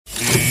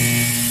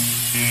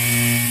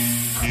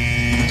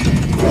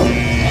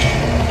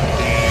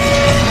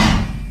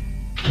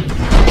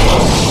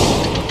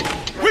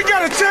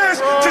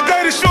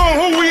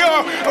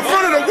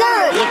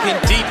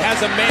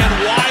a man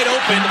wide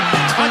open.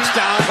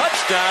 Touchdown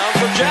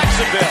for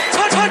Jacksonville.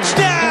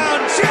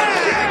 Touchdown,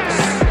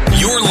 Jags!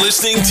 You're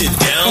listening to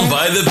Down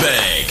by the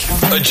Bank,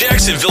 a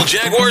Jacksonville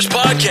Jaguars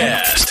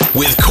podcast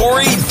with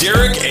Corey,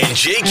 Derek, and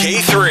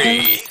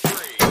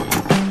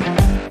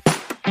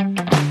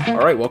JK3.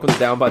 All right, welcome to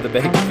Down by the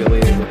Bank,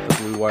 affiliated with the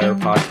Blue Wire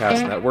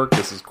Podcast Network.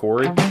 This is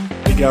Corey.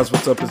 Hey guys,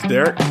 what's up? It's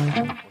Derek.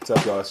 What's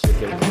up, y'all? It's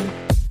JK3.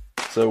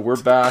 So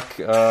we're back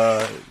at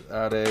a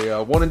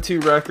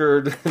 1-2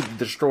 record,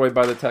 destroyed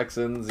by the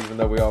Texans, even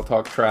though we all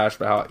talked trash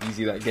about how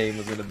easy that game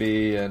was going to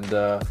be. And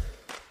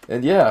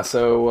yeah,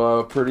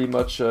 so pretty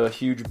much a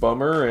huge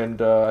bummer.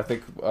 And I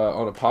think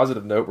on a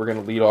positive note, we're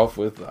going to lead off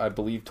with, I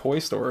believe, Toy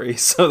Story.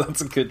 So that's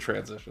a good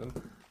transition.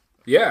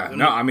 Yeah,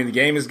 no, I mean, the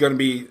game is going to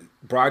be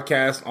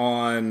broadcast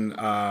on,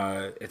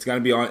 it's going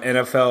to be on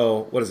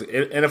NFL, what is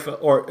it, NFL,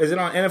 or is it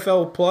on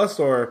NFL Plus,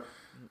 or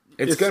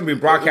it's going to be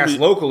broadcast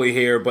locally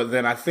here, but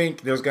then I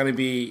think there's going to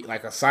be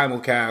like a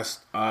simulcast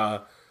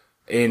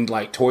in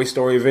like Toy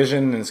Story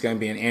Vision, and it's going to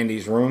be in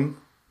Andy's room.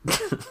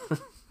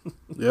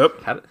 Yep.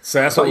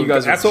 So that's what you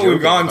guys. That's what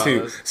we've gone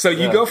to. So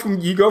you go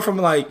from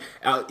like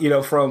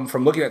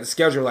from looking at the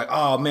schedule, like,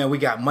 oh man, we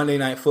got Monday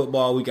Night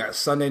Football, we got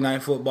Sunday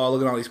Night Football.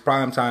 Looking at all these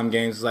primetime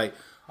games, it's like,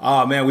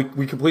 oh man,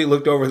 we completely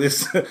looked over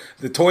this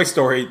the Toy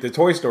Story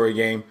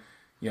game.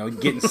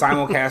 Getting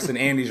simulcast in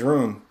Andy's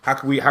room. How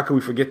could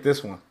we forget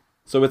this one?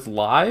 So it's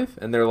live,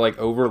 and they're like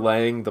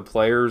overlaying the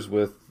players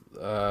with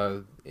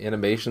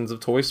animations of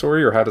Toy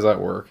Story, or how does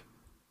that work?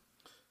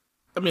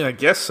 I mean, I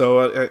guess so.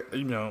 I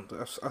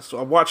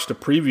watched the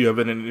preview of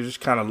it, and it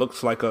just kind of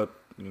looks like a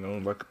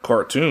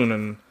cartoon,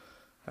 and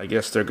I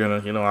guess they're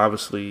gonna,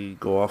 obviously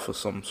go off of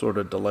some sort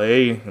of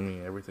delay. I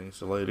mean, everything's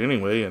delayed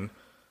anyway, and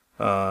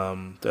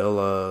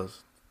they'll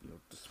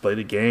display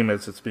the game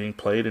as it's being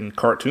played in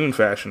cartoon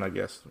fashion, I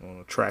guess.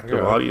 Attract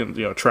the audience,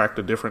 attract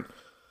a different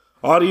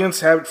audience,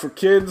 have it for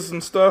kids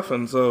and stuff,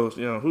 and so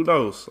who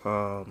knows?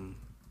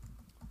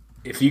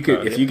 If you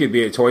could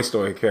be a Toy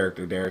Story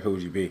character, Derek, who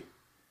would you be?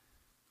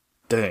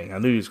 Dang, I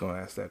knew he was going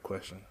to ask that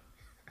question.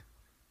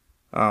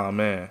 Oh,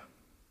 man.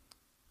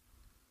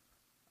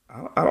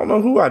 I don't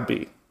know who I'd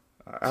be.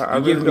 I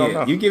really don't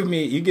know. You give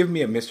me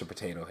a Mr.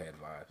 Potato Head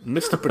vibe.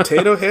 Mr.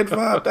 Potato Head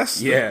vibe?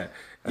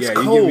 That's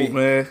cold,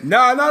 man.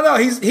 No.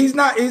 He's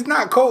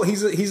not cold.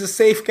 He's a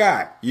safe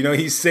guy.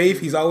 He's safe.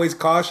 He's always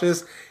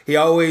cautious. He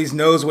always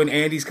knows when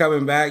Andy's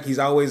coming back. He's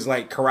always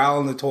like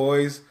corralling the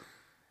toys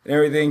and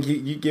everything.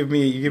 You give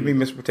me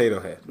Mr.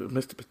 Potato Head.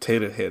 Mr.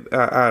 Potato Head.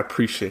 I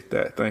appreciate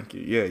that. Thank you.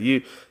 Yeah,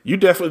 you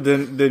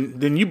definitely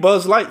then you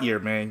Buzz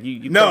Lightyear, man.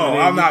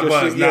 I'm not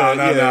Buzz. No.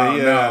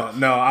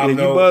 You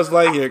Buzz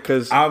Lightyear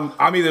because I'm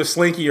either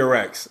Slinky or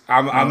Rex.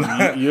 I'm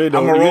a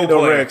role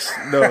player. Rex.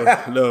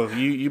 No.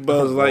 You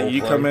Buzz Lightyear.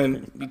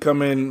 You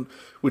come in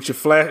with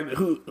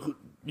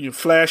your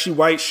flashy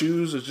white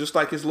shoes. It's just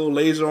like his little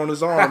laser on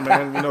his arm,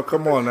 man.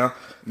 Come on now.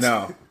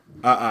 No.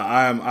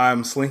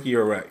 I'm Slinky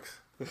or Rex.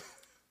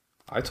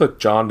 I took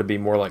John to be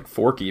more like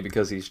Forky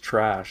because he's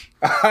trash.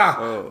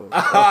 Oh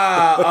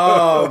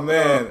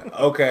man.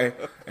 Okay.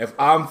 If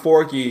I'm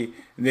Forky,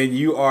 then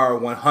you are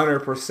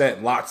 100%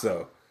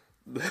 Lotso.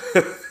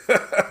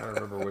 I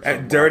remember which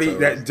that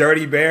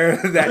dirty bear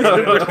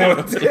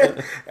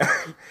that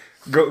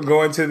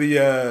going to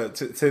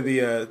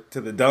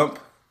the dump.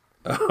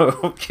 Oh,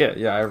 okay.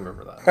 Yeah, I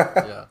remember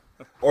that. Yeah.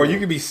 Or you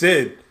could be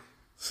Sid.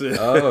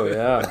 Oh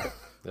yeah.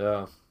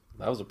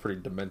 That was a pretty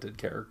demented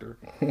character.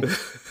 It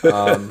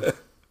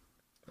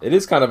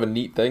is kind of a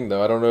neat thing,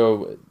 though. I don't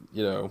know,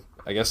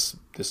 I guess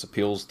this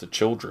appeals to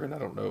children. I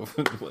don't know if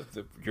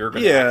you're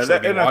going to actually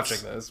be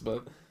watching this,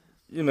 but...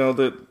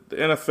 the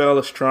NFL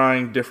is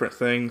trying different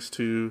things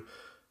to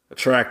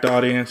attract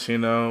audience,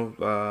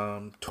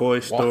 Toy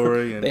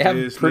Story and they have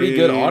Disney. Pretty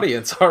good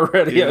audience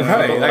already.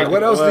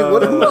 What else?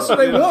 Who else do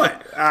they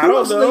want? Who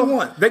else do they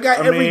want? They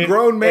got every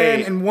grown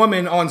man and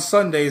woman on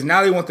Sundays.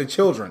 Now they want the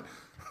children.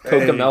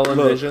 Cocomelon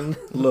Vision.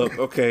 Look,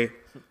 okay.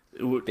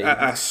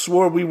 I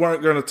swore we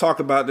weren't going to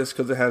talk about this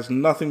because it has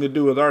nothing to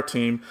do with our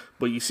team,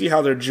 but you see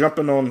how they're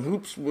jumping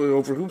on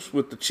over hoops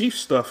with the Chiefs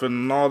stuff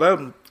and all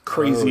that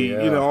crazy,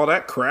 all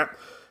that crap.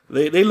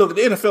 The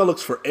NFL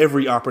looks for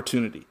every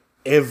opportunity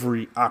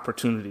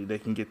they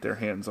can get their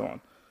hands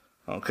on.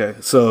 Okay,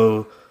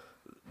 so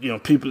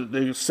people,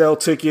 they sell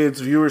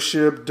tickets,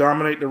 viewership,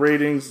 dominate the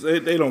ratings.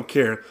 They don't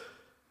care.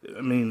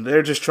 I mean,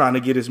 they're just trying to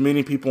get as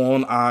many people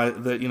on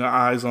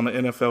eyes on the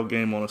NFL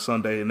game on a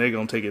Sunday, and they're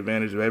going to take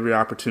advantage of every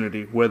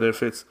opportunity, whether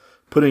if it's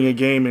putting a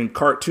game in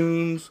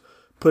cartoons,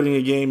 putting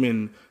a game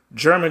in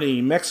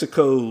Germany,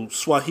 Mexico,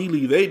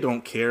 Swahili. They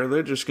don't care.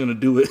 They're just going to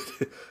do it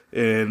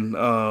and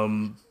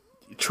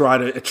try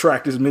to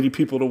attract as many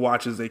people to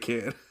watch as they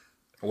can.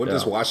 What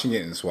does watching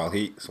it in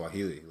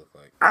Swahili look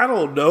like? I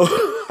don't know.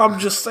 I'm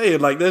just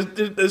saying, like,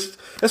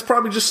 that's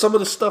probably just some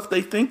of the stuff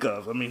they think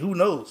of. I mean, who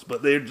knows?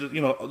 But they're just,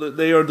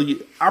 they are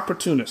the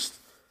opportunists.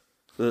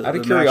 Out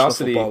of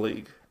curiosity,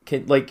 I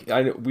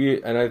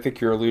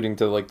think you're alluding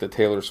to like the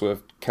Taylor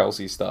Swift,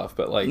 Kelsey stuff,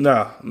 but like,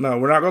 no,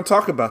 we're not going to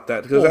talk about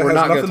that because that has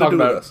nothing to do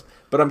with us.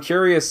 But I'm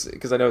curious,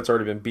 because I know it's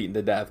already been beaten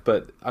to death,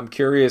 but I'm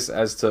curious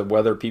as to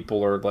whether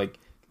people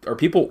are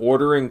people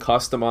ordering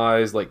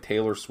customized like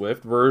Taylor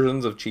Swift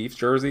versions of Chiefs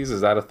jerseys?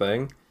 Is that a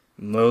thing?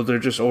 No, they're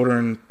just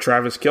ordering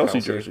Travis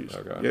Kelce jerseys.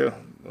 Okay. Yeah,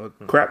 a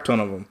crap ton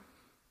of them.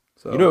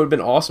 So. You know, it would have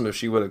been awesome if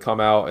she would have come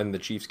out in the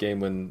Chiefs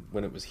game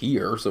when it was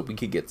here, so we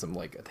could get some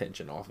like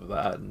attention off of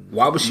that. And,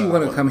 why would she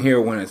want to come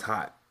here when it's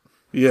hot?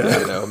 Yeah,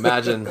 you know,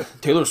 imagine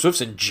Taylor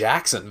Swift's in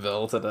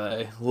Jacksonville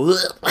today.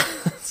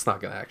 It's not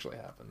going to actually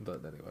happen,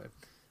 but anyway.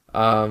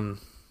 I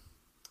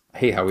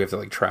hate how we have to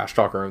like trash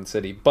talk our own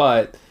city,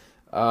 but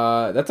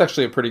that's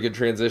actually a pretty good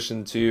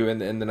transition to,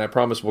 and then I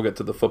promise we'll get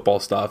to the football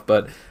stuff,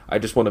 but I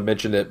just want to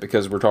mention it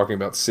because we're talking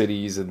about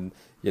cities and,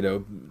 you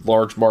know,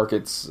 large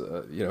markets,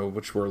 you know,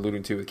 which we're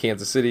alluding to with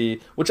Kansas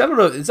City, which I don't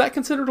know, is that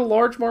considered a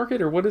large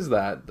market or what is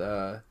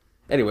that?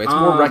 Anyway, it's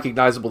more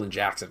recognizable than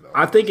Jacksonville.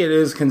 I think it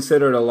is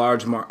considered a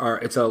large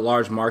it's a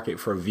large market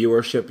for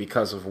viewership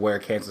because of where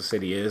Kansas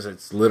City is.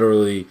 It's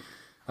literally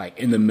like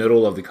in the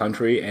middle of the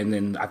country, and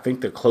then I think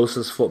the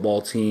closest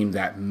football team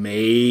that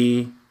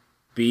may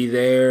be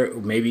there,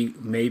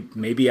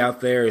 maybe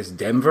out there, is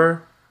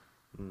Denver.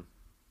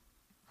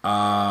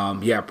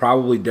 Yeah,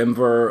 probably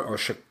Denver or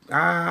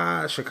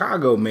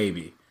Chicago,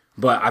 maybe.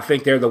 But I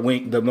think they're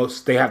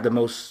they have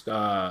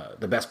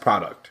the best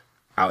product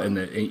out in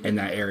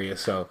that area.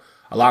 So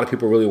a lot of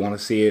people really want to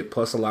see it.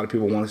 Plus, a lot of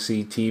people want to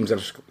see teams that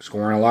are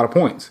scoring a lot of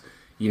points.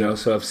 You know,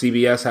 so if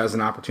CBS has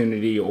an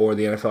opportunity or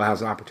the NFL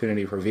has an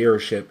opportunity for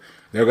viewership,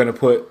 they're going to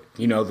put,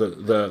 you know,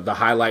 the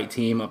highlight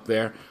team up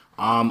there.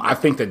 I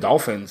think the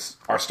Dolphins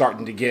are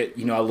starting to get,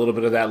 you know, a little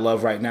bit of that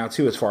love right now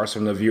too, as far as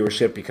from the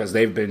viewership, because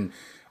they've been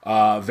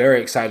a very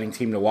exciting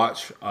team to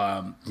watch,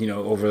 you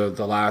know, over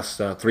the last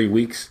 3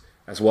 weeks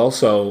as well.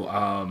 So,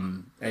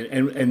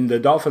 and the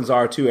Dolphins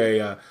are too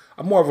a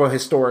more of a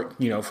historic,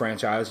 you know,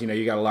 franchise. You know,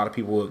 you got a lot of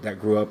people that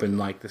grew up in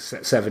like the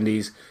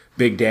 70s,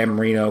 big Dan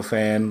Marino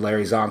fan,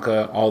 Larry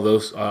Zonka, all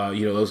those,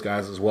 you know, those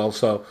guys as well.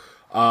 So,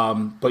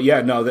 but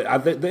yeah, no, the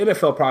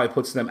NFL probably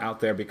puts them out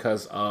there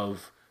because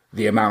of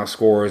the amount of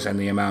scores and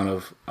the amount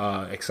of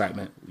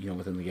excitement, you know,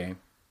 within the game.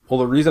 Well,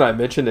 the reason I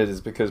mentioned it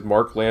is because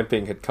Mark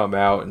Lamping had come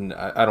out, and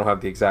I don't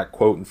have the exact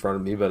quote in front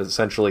of me, but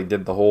essentially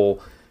did the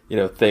whole, you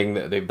know, thing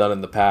that they've done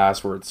in the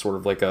past where it's sort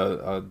of like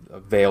a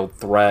veiled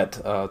threat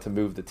to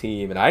move the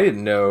team. And I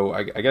didn't know,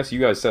 I guess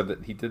you guys said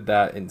that he did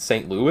that in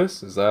St.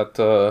 Louis. Is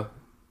that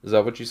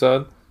what you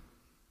said?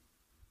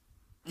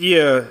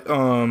 Yeah.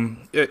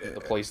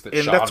 The place that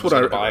and Sean that's what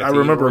I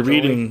remember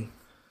originally reading.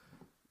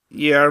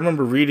 Yeah, I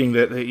remember reading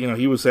that, you know,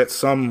 he was at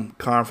some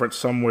conference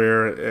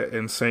somewhere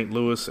in St.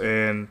 Louis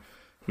and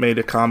made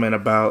a comment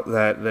about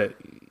that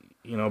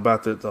you know,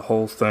 about the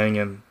whole thing.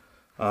 And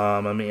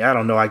I mean, I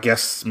don't know. I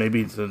guess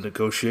maybe the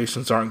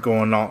negotiations aren't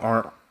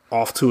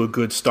off to a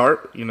good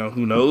start. You know,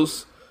 who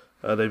knows?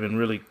 They've been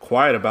really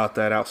quiet about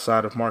that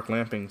outside of Mark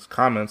Lamping's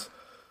comments.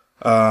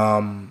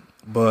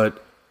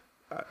 But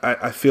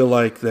I feel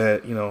like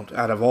that, you know,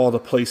 out of all the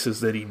places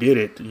that he did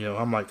it, you know,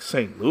 I'm like,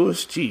 St.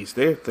 Louis, geez,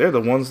 they're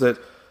the ones that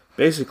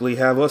basically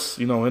have us,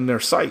 you know, in their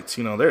sights.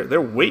 You know,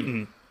 they're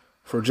waiting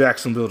for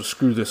Jacksonville to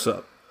screw this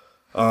up,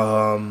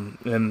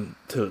 and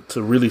to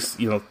really,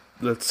 you know,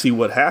 let's see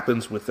what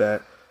happens with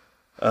that.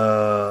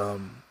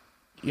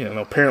 You know,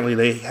 apparently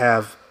they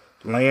have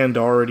land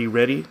already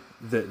ready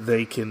that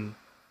they can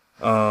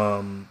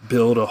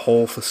build a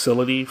whole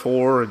facility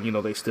for, and, you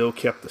know, they still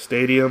kept the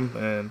stadium.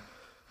 And,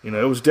 you know,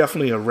 it was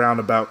definitely a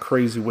roundabout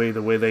crazy way,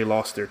 the way they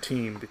lost their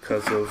team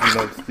because of, you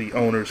know, the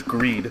owner's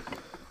greed,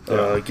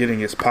 getting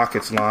his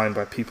pockets lined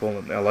by people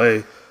in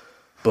LA.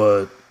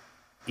 But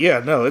yeah,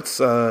 no,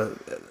 it's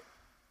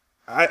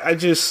I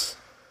just,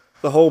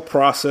 the whole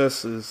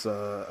process is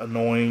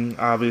annoying,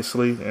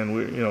 obviously, and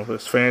we, you know,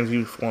 as fans,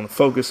 you want to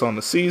focus on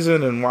the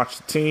season and watch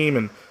the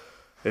team,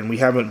 and we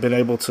haven't been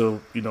able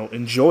to, you know,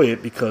 enjoy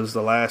it because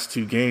the last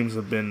 2 games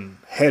have been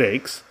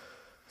headaches.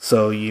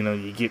 So, you know,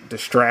 you get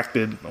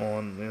distracted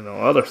on, you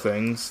know, other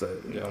things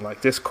that, you know,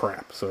 like this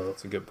crap. So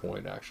that's a good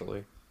point,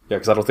 actually. Yeah,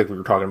 because I don't think we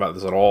were talking about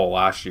this at all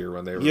last year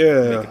when they were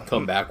making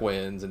comeback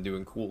wins and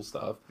doing cool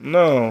stuff.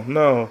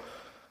 No.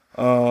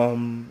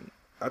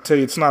 I tell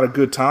you, it's not a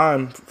good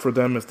time for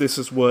them if this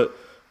is what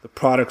the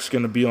product's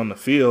going to be on the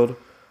field.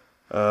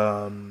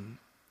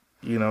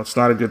 You know, it's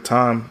not a good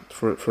time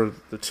for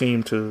the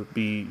team to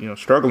be, you know,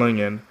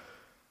 struggling. And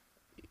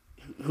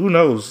who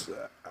knows?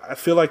 I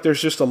feel like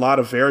there's just a lot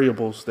of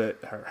variables that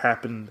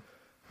happened,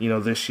 you know,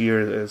 this year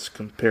as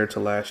compared to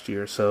last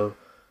year. So,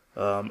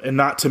 and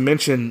not to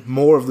mention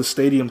more of the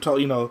stadium talk,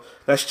 you know,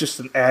 that's just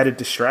an added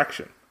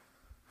distraction.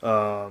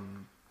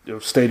 You know,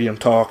 stadium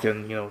talk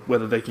and, you know,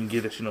 whether they can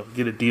get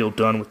a deal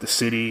done with the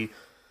city,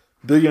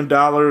 $1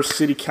 billion,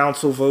 city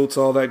council votes,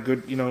 all that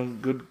good, you know,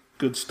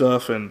 good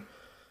stuff. And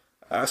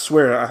I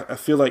swear, I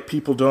feel like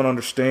people don't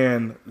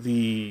understand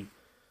the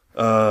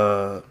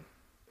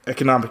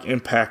economic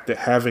impact that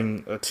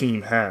having a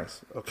team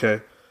has.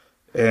 Okay.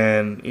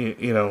 And,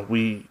 you know,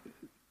 we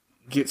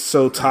get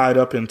so tied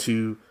up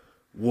into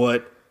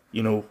what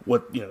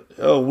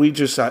we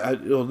just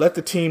let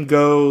the team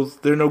go.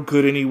 They're no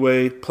good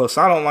anyway. Plus,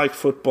 I don't like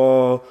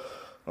football.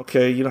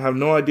 Okay, you don't have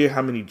no idea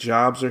how many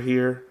jobs are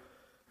here,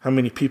 how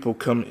many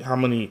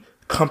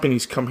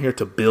companies come here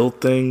to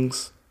build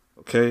things.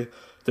 Okay,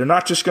 they're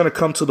not just going to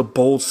come to the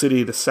bold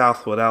city of the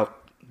South without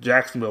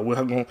Jacksonville. We're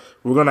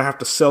going to have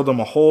to sell them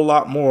a whole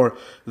lot more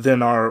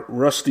than our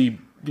rusty,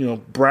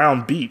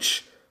 brown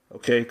beach.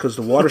 Okay, because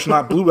the water's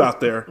not blue out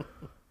there.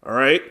 All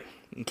right.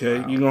 Okay,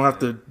 wow. You're going to have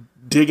to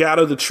dig out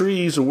of the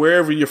trees or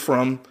wherever you're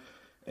from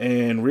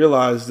and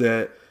realize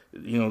that,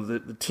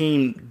 the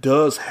team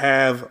does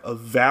have a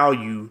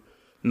value,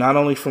 not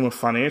only from a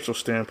financial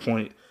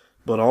standpoint,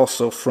 but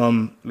also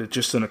from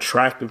just an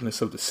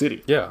attractiveness of the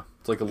city. Yeah,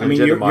 it's like a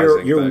legitimizing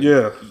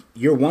thing.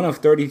 You're one of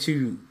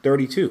 32.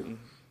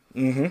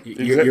 Mm-hmm.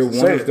 You're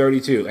one of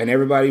 32, and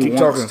everybody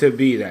wants to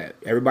be that.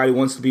 Everybody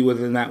wants to be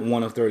within that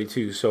one of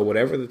 32. So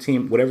whatever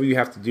you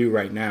have to do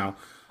right now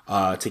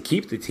to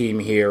keep the team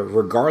here,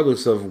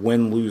 regardless of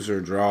win, lose,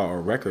 or draw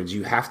or records,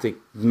 you have to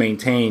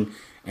maintain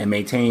an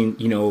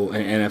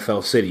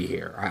NFL city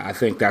here. I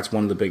think that's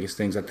one of the biggest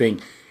things. I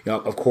think,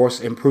 of course,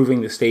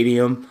 improving the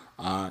stadium,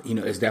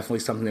 is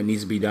definitely something that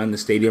needs to be done. The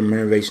stadium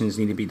renovations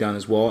need to be done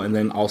as well. And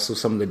then also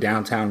some of the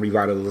downtown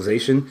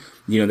revitalization,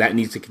 that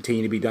needs to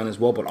continue to be done as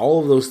well. But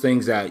all of those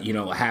things that,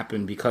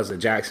 happen because the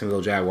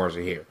Jacksonville Jaguars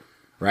are here,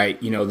 right?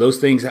 Those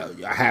things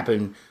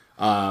happen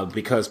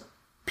because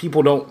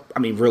people don't,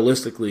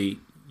 realistically,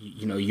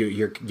 you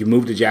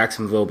move to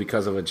Jacksonville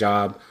because of a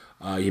job.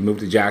 You move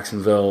to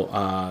Jacksonville,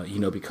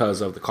 because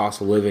of the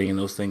cost of living and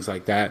those things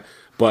like that.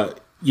 But,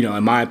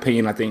 in my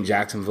opinion, I think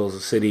Jacksonville is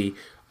a city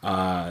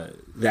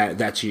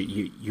that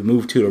you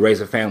move to raise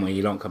a family.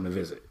 You don't come to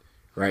visit,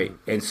 right?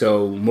 And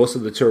so most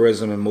of the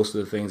tourism and most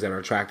of the things that are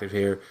attractive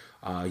here,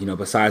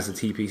 besides the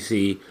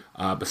TPC,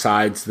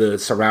 besides the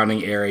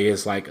surrounding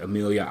areas like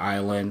Amelia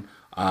Island,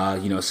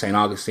 St.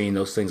 Augustine,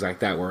 those things like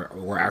that,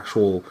 were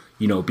actual,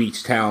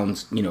 beach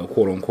towns,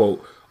 quote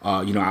unquote,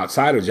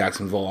 outside of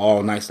Jacksonville,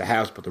 all nice to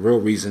have. But the real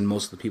reason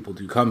most of the people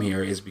do come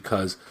here is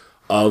because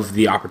of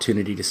the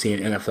opportunity to see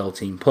an NFL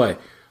team play.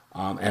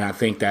 And I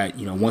think that,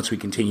 once we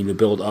continue to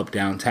build up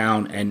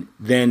downtown, and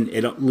then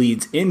it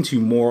leads into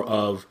more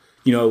of,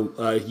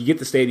 you get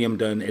the stadium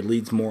done, it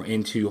leads more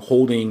into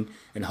holding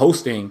and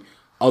hosting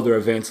other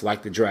events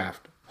like the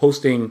draft,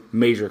 hosting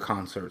major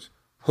concerts,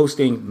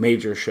 hosting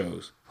major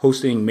shows,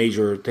 hosting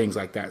major things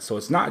like that. So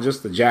it's not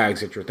just the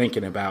Jags that you're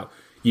thinking about,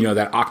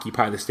 that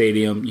occupy the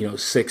stadium,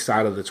 6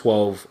 out of the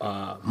 12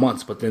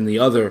 months, but then the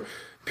other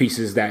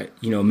pieces that,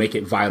 make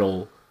it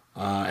vital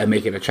and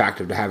make it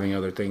attractive to having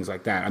other things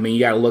like that. You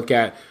got to look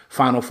at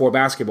Final Four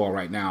basketball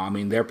right now.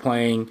 They're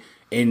playing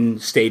in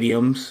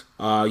stadiums,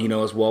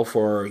 as well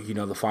for,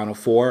 the Final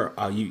Four.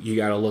 You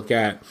got to look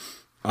at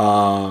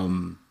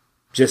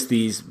just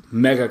these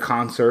mega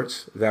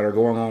concerts that are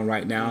going on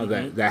right now,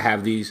 that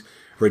have these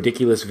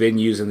ridiculous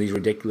venues and these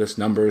ridiculous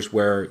numbers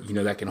where,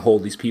 that can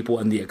hold these people,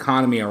 and the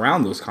economy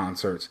around those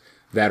concerts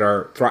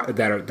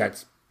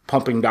that's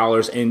pumping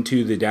dollars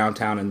into the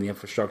downtown and the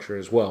infrastructure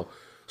as well.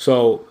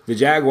 So the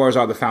Jaguars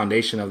are the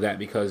foundation of that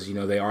because,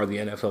 they are the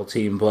NFL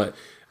team. But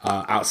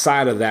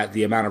outside of that,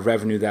 the amount of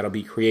revenue that'll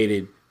be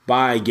created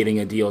by getting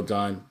a deal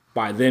done,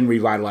 by then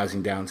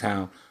revitalizing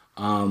downtown,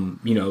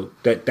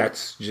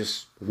 that's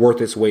just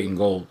worth its weight in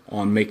gold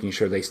on making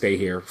sure they stay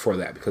here for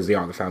that, because they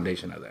are the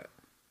foundation of that.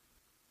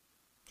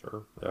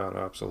 Sure. Yeah, no,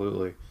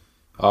 absolutely.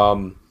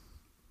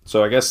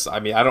 So I guess, I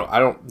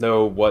don't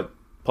know what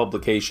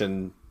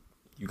publication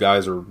you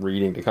guys are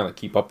reading to kind of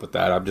keep up with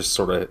that. I've just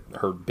sort of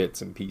heard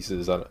bits and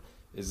pieces.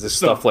 Is this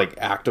stuff like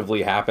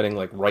actively happening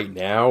like right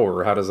now,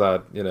 or how does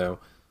that,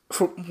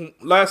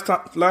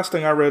 Last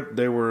thing I read,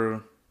 they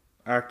were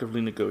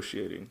actively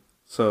negotiating.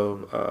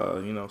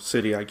 So,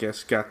 City, I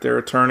guess, got their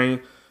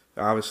attorney.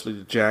 Obviously,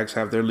 the Jags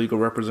have their legal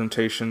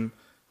representation,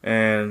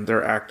 and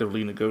they're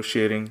actively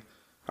negotiating.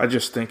 I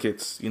just think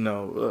it's,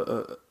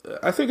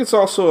 I think it's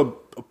also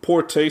a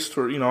poor taste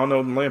for, I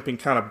know Lamping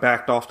kind of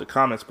backed off the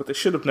comments, but they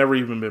should have never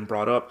even been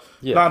brought up.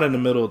 Yeah. Not in the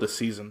middle of the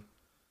season.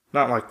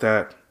 Not like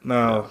that.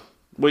 No. Yeah.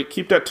 Wait,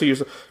 keep that to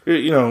yourself.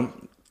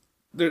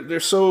 They're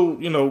so,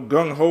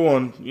 gung-ho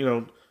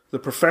on, the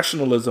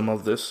professionalism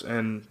of this,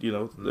 and,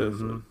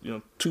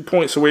 2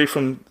 points away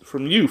from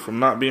you from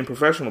not being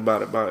professional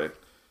about it by,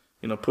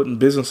 putting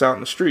business out in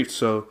the streets.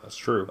 So that's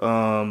true.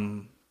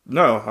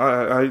 No,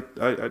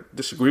 I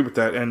disagree with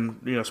that,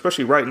 and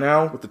especially right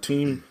now with the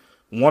team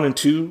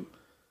 1-2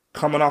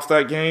 coming off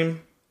that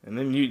game, and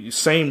then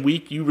same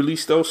week you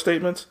release those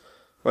statements,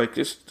 like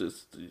it's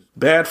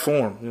bad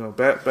form,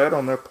 bad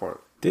on their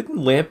part. Didn't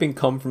Lamping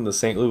come from the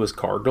St. Louis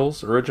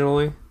Cardinals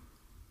originally?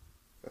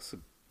 That's a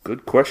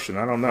good question.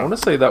 I don't know. I want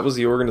to say that was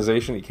the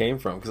organization he came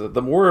from, because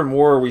the more and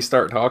more we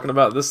start talking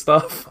about this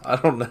stuff, I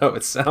don't know,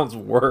 it sounds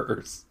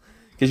worse.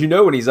 Because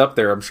when he's up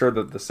there, I'm sure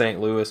that the St.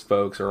 Louis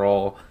folks are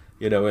all,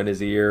 in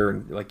his ear,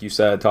 and like you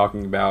said,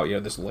 talking about,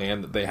 this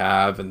land that they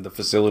have and the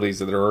facilities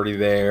that are already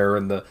there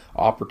and the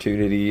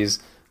opportunities.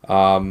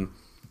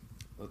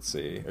 Let's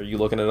see. Are you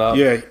looking it up?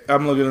 Yeah,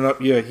 I'm looking it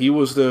up. Yeah, he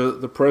was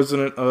the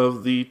president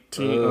of the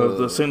team of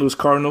the St. Louis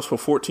Cardinals for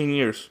 14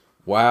 years.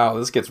 Wow,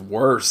 this gets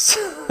worse.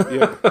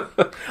 Yeah.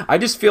 I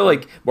just feel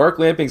like Mark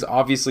Lamping's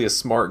obviously a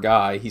smart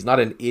guy. He's not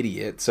an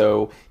idiot,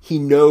 so he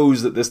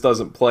knows that this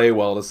doesn't play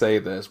well to say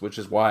this, which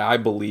is why I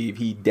believe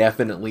he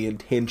definitely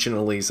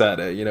intentionally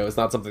said it. It's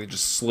not something that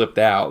just slipped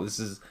out. This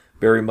is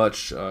very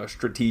much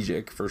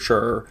strategic for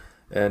sure.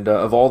 And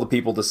of all the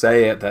people to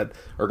say it that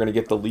are going to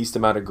get the least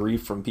amount of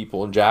grief from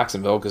people in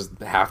Jacksonville, because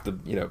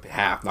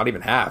not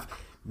even half,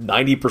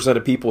 90%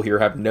 of people here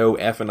have no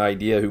effing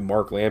idea who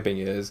Mark Lamping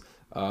is.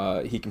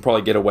 He can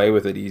probably get away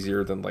with it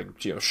easier than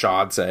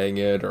Shad saying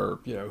it or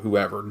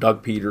whoever,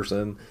 Doug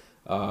Peterson.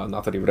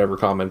 Not that he would ever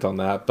comment on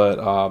that,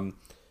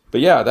 but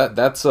yeah,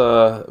 that's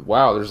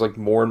wow. There's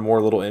more and more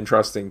little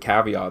interesting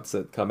caveats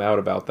that come out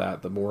about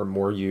that. The more and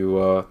more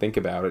you think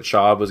about it,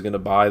 Shad was going to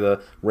buy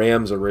the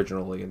Rams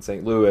originally in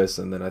St. Louis,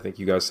 and then I think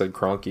you guys said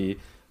Kroenke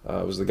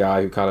was the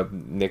guy who kind of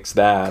nixed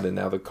that, and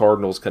now the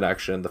Cardinals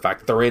connection, the fact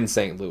that they're in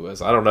St.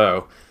 Louis, I don't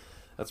know.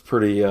 That's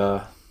pretty.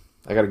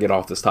 I got to get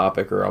off this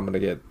topic, or I'm gonna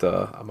get.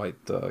 I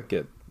might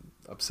get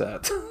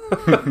upset.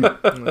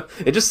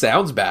 It just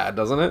sounds bad,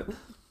 doesn't it?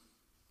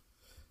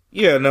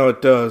 Yeah, no,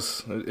 it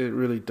does. It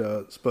really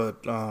does. But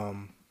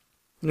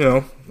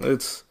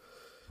it's.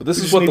 But this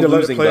is what the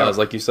losing does,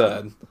 like you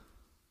said.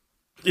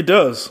 It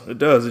does. It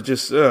does. It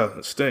just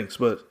it stinks.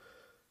 But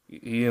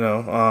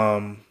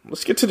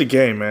let's get to the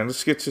game, man.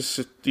 Let's get just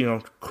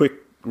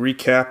quick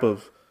recap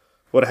of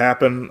what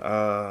happened.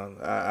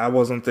 I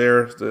wasn't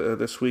there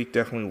this week.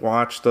 Definitely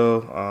watched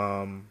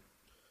though.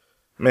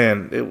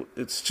 Man,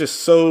 it's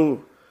just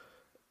so.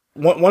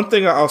 One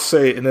thing I'll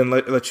say, and then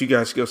let you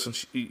guys go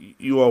since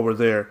you all were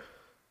there.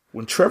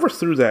 When Trevor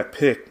threw that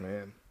pick,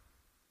 man,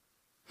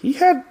 he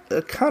had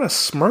a kind of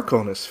smirk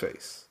on his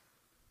face.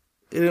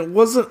 And it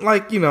wasn't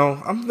like,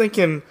 I'm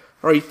thinking,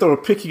 all right, you throw a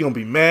pick, you're going to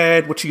be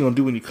mad. What you going to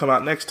do when you come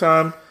out next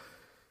time?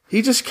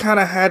 He just kind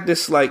of had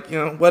this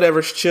whatever,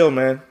 it's chill,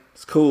 man.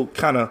 It's cool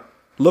kind of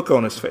look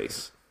on his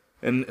face.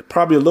 And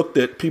probably looked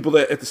at people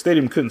that at the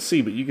stadium couldn't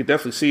see, but you could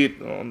definitely see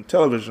it on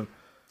television.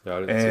 Yeah, I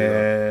didn't see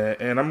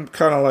that. And I'm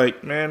kind of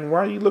like, man, why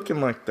are you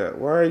looking like that?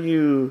 Why are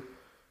you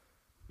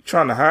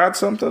trying to hide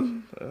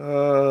something?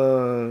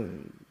 The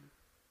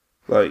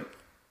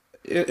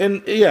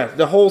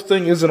whole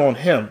thing isn't on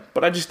him,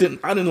 but I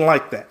didn't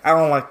like that. I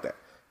don't like that.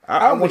 I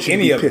don't think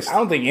any of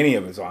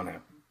it's on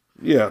him.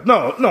 Yeah,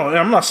 no,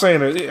 I'm not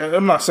saying it.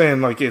 I'm not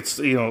saying like it's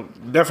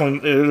definitely.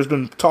 There's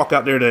been talk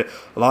out there that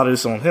a lot of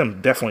this on him.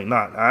 Definitely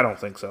not. I don't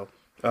think so.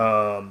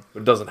 But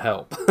it doesn't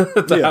help.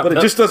 But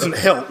it just doesn't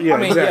help. Yeah,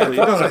 exactly.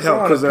 It doesn't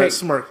help because that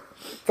smirk.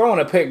 Throwing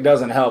a pick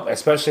doesn't help,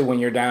 especially when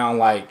you're down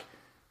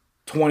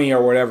 20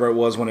 or whatever it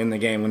was when in the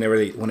game. Whenever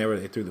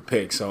they threw the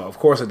pick, so of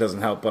course it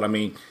doesn't help. But I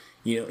mean,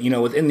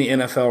 within the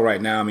NFL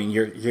right now, I mean,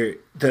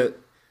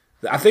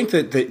 I think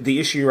that the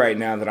issue right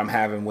now that I'm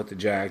having with the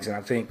Jags, and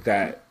I think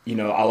that a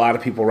lot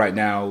of people right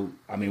now.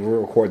 I mean, we're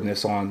recording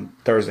this on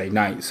Thursday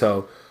night,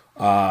 so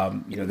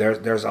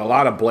there's a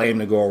lot of blame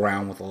to go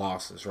around with the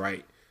losses,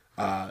 right?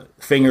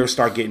 Fingers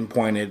start getting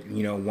pointed,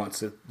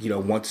 once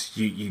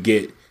you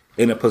get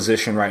in a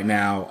position right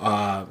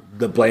now,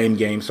 the blame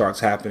game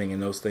starts happening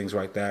and those things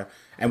right there.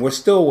 And we're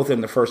still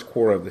within the first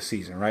quarter of the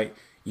season, right?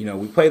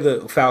 We play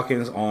the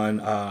Falcons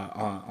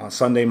on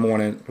Sunday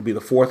morning. It'll be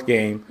the fourth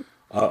game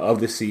of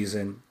the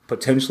season,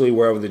 potentially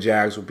wherever the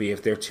Jags will be.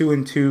 If they're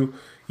 2-2,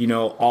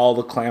 all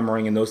the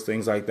clamoring and those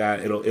things like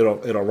that, it'll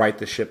right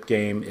the ship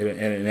game,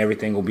 and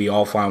everything will be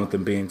all fine with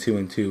them being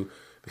 2-2.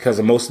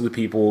 Because most of the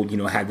people,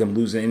 had them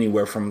losing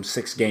anywhere from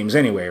 6 games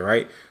anyway,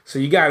 right? So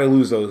you got to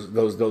lose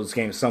those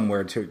games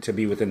somewhere to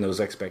be within those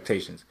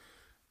expectations.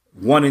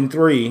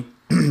 1-3,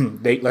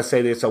 let's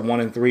say it's a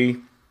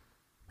 1-3,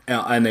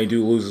 and they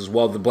do lose as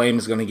well. The blame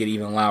is going to get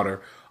even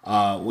louder,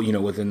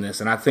 within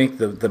this. And I think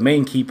the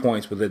main key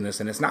points within this,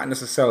 and it's not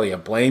necessarily a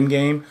blame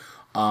game,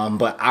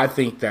 but I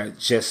think that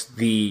just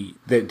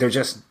they're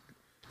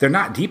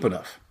not deep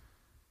enough.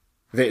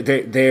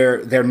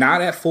 They're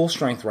not at full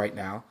strength right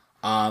now.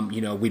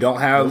 We don't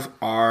have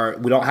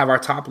our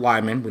top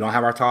lineman. We don't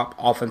have our top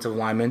offensive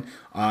lineman,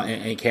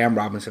 and Cam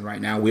Robinson right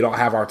now. We don't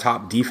have our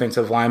top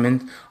defensive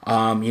lineman,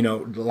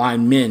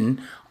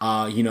 linemen,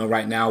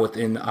 right now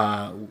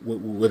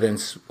within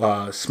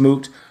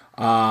Smoot,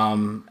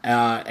 and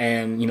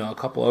a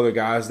couple other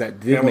guys that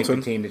did make the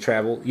team to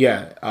travel.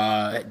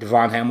 Yeah,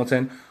 Devon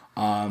Hamilton.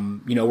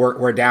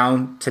 We're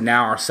down to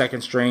now our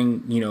second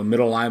string,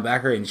 middle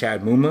linebacker in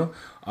Chad Muma,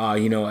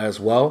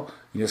 as well.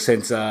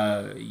 Since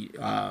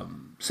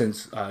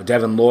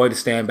Devin Lloyd is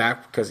staying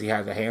back because he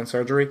had the hand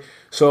surgery.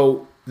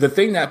 So the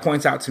thing that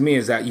points out to me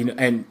is that,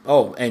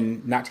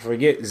 and not to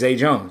forget Zay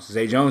Jones.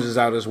 Zay Jones is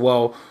out as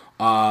well,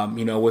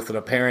 with an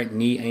apparent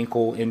knee,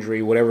 ankle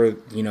injury, whatever, it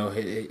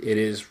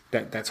is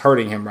that's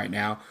hurting him right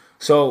now.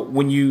 So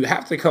when you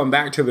have to come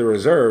back to the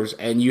reserves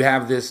and you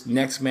have this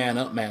next man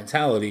up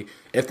mentality,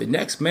 if the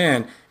next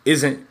man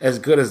isn't as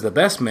good as the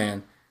best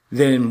man,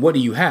 then what do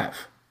you have?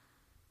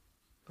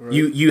 Right.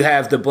 You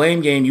have the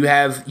blame game. You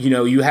have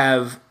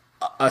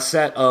a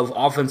set of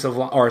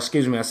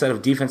a set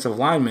of defensive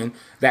linemen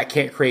that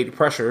can't create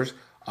pressures,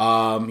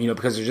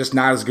 because they're just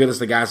not as good as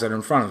the guys that are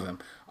in front of them.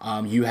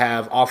 You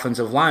have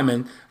offensive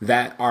linemen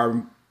that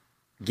are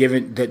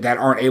that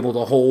aren't able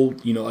to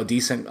hold, a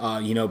decent,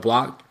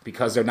 block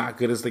because they're not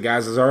good as the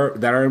guys that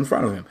are in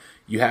front of him.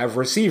 You have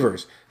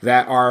receivers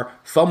that are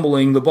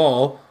fumbling the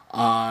ball,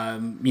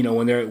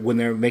 when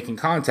they're making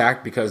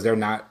contact because they're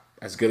not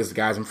as good as the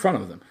guys in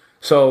front of them.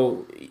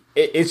 So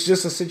it's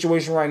just a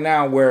situation right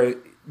now where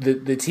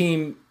the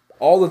team,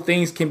 all the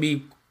things can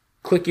be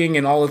clicking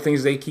and all the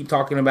things they keep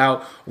talking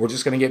about, we're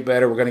just going to get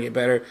better, we're going to get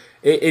better.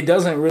 It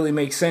doesn't really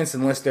make sense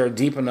unless they're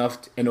deep enough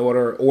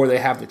or they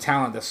have the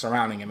talent that's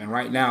surrounding them. And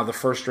right now, the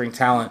first string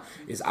talent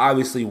is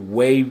obviously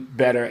way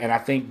better. And I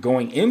think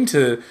going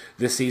into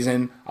this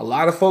season, a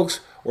lot of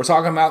folks were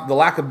talking about the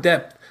lack of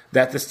depth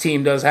that this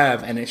team does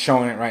have, and it's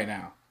showing it right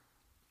now.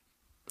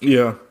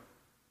 Yeah.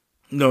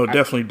 No, it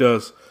definitely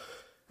does.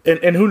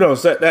 And who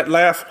knows, that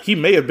laugh, he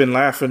may have been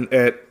laughing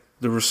at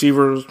the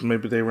receivers.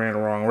 Maybe they ran the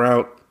wrong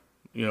route.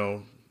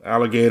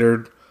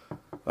 Alligator.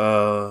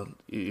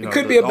 It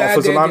could be a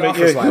bad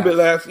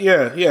day.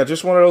 Yeah,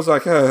 just one of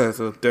those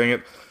so dang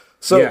it.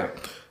 So, yeah.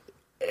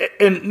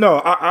 And no,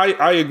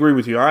 I agree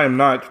with you. I am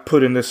not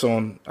putting this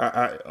on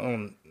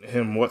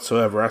him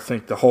whatsoever. I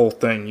think the whole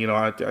thing,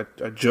 I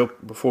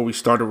joked before we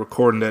started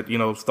recording that,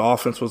 if the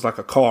offense was like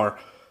a car,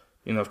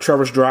 if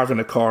Trevor's driving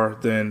the car,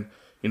 then,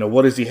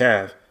 what does he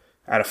have?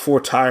 Out of 4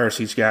 tires,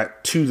 he's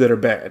got 2 that are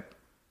bad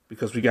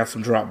because we got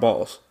some drop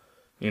balls.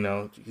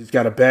 He's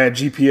got a bad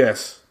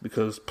GPS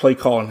because play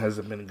calling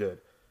hasn't been good.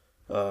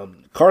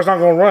 Car's not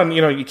going to run.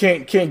 You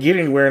can't get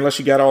anywhere unless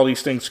you got all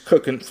these things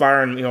cooking,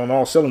 firing, on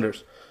all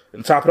cylinders.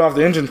 And top it off,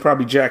 the engine's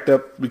probably jacked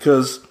up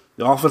because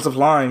the offensive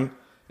line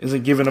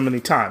isn't giving them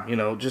any time.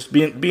 Just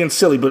being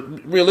silly.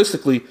 But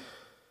realistically,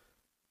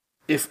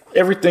 if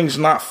everything's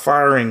not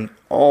firing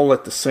all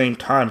at the same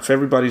time, if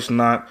everybody's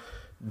not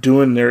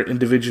doing their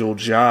individual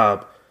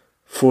job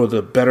for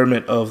the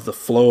betterment of the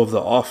flow of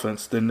the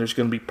offense, then there's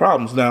going to be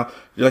problems. Now,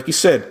 like you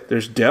said,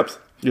 there's depth.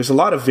 There's a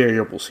lot of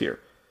variables here.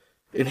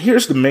 And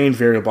here's the main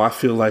variable I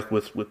feel like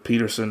with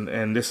Peterson,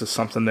 and this is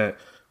something that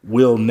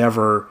we'll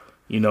never,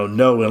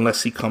 know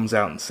unless he comes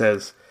out and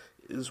says,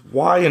 is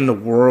why in the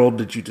world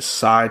did you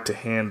decide to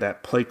hand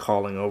that play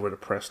calling over to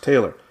Press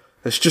Taylor?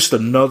 That's just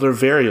another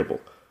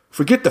variable.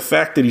 Forget the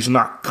fact that he's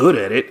not good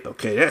at it.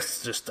 Okay,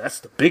 that's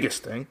the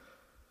biggest thing.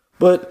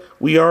 But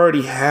we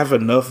already have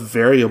enough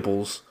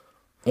variables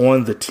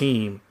on the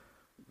team.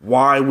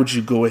 Why would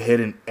you go ahead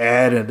and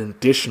add an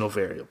additional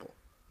variable?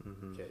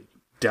 Mm-hmm. Okay.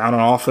 Down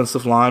an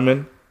offensive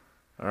lineman.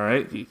 All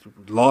right. You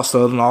lost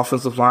an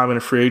offensive lineman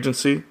in free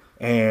agency.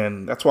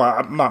 And that's why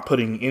I'm not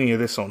putting any of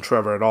this on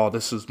Trevor at all.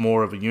 This is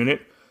more of a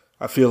unit.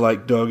 I feel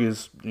like Doug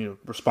is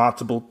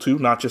responsible too,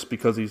 not just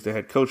because he's the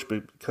head coach,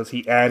 but because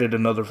he added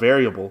another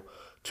variable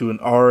to an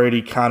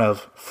already kind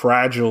of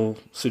fragile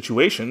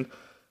situation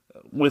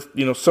with,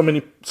 so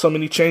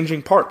many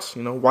changing parts.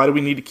 Why do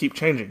we need to keep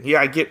changing? Yeah,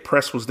 I get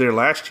Press was there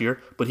last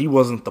year, but he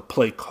wasn't the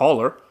play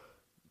caller.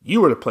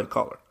 You were the play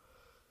caller.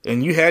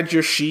 And you had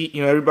your sheet.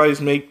 Everybody's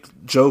make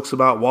jokes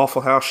about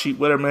Waffle House sheet,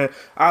 whatever, man.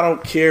 I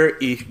don't care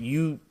if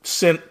you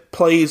sent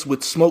plays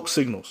with smoke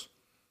signals.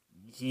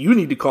 You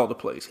need to call the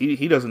plays.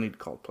 He doesn't need to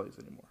call the plays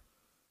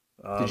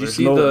anymore. Did you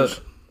see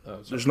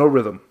there's no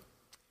rhythm.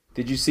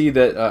 Did you see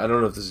that? I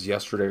don't know if this is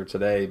yesterday or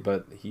today,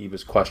 but he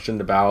was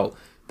questioned about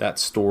that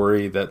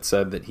story that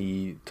said that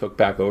he took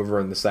back over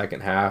in the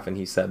second half, and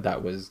he said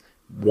that was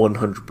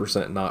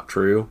 100% not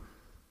true.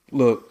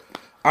 Look,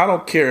 I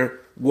don't care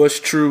what's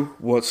true,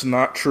 what's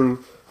not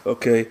true.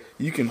 Okay,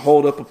 you can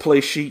hold up a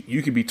play sheet.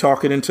 You can be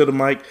talking into the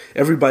mic.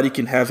 Everybody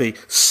can have a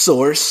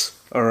source.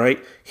 All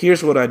right.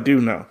 Here's what I do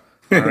know.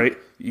 All right.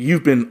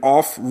 You've been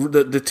off.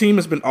 The team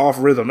has been off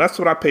rhythm. That's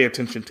what I pay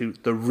attention to.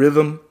 The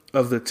rhythm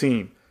of the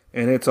team,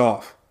 and it's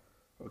off.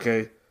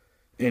 Okay.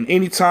 And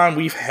anytime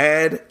we've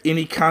had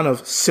any kind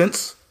of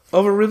sense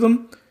of a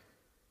rhythm,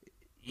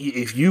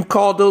 if you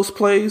called those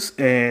plays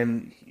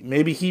and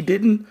maybe he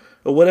didn't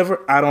or whatever,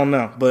 I don't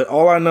know. But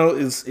all I know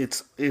is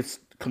it's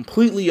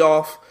completely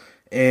off.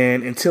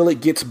 And until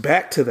it gets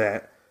back to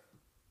that,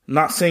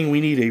 not saying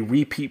we need a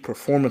repeat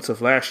performance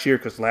of last year,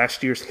 because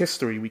last year's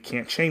history, we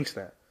can't change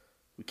that.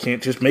 We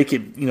can't just make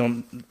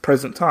it,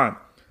 present time.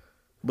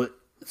 But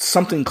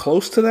something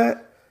close to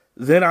that,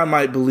 then I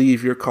might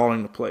believe you're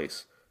calling the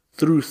plays.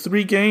 Through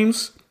 3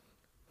 games,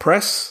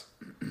 Press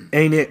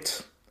ain't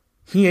it.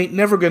 He ain't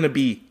never going to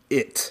be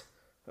it.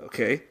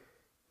 Okay?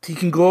 He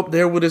can go up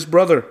there with his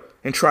brother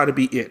and try to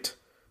be it.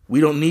 We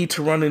don't need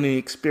to run any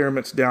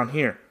experiments down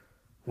here.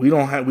 We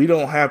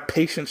don't have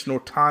patience nor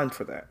time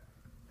for that,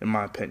 in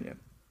my opinion.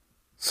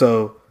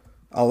 So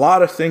a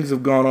lot of things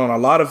have gone on, a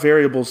lot of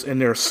variables, and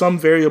there are some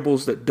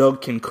variables that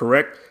Doug can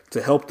correct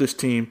to help this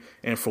team,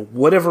 and for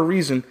whatever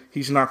reason,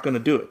 he's not going to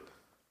do it.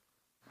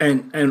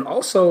 And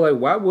also,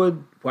 why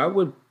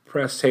would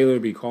Press Taylor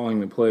be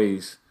calling the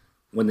plays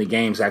when the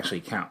games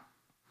actually count?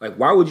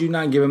 Why would you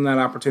not give him that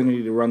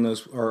opportunity to run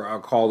those or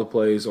call the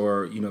plays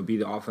or, be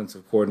the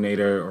offensive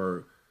coordinator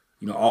or,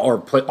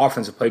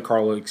 offensive play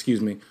call,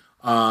 excuse me,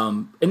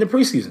 in the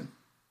preseason.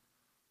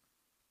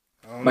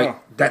 Like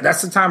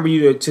that's the time for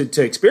you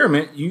to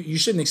experiment. You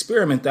shouldn't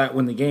experiment that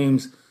when the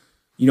games,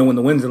 when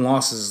the wins and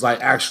losses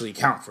like actually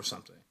count for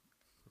something.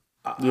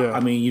 I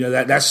mean,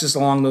 that's just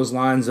along those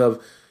lines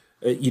of,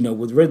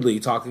 with Ridley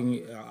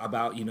talking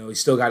about, he's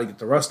still got to get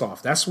the rust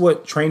off. That's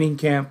what training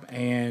camp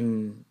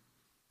and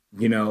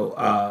the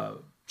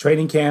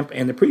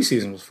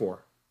preseason was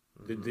for.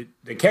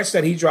 The catch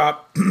that he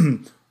dropped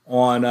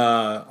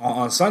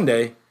on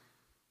Sunday,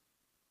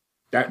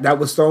 that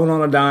was thrown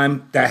on a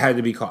dime that had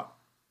to be caught.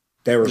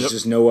 There was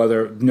just no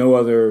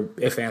other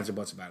ifs, ands, or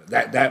buts about it.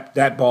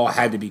 That ball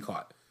had to be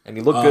caught. And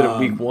he looked good at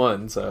week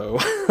 1, so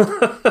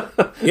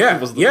I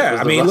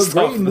mean, he looked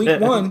great in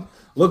week 1.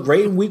 Looked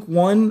great in week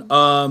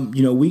 1.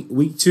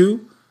 Week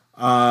 2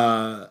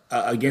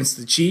 against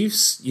the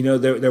Chiefs.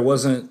 There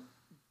wasn't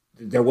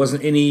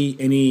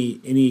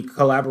any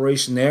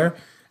collaboration there.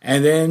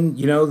 And then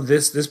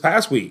this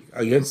past week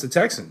against the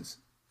Texans,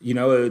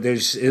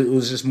 it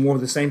was just more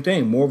of the same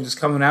thing. More of just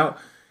coming out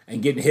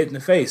and getting hit in the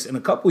face. And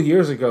a couple of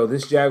years ago,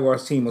 this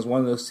Jaguars team was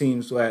one of those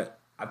teams that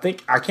I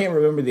can't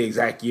remember the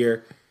exact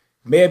year.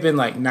 May have been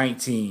like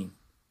 19,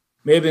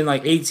 may have been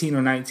like 18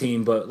 or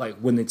 19. But like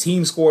when the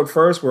team scored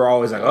first, we're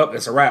always like, oh,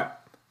 it's a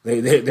wrap.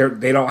 They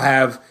don't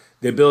have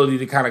the ability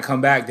to kind of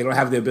come back. They don't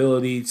have the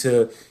ability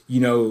to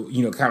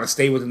kind of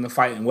stay within the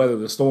fight and weather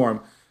the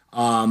storm.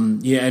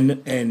 And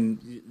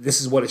this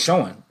is what it's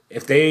showing.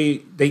 If they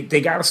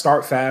got to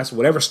start fast,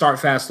 whatever start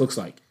fast looks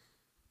like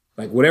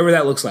whatever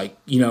that looks like.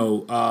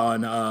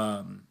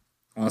 On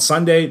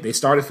Sunday they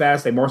started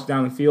fast, they marched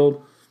down the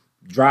field,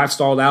 drive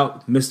stalled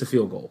out, missed the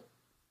field goal.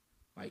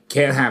 Like,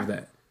 can't have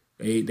that.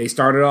 They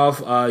started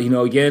off,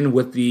 again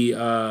with the,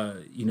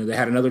 they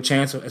had another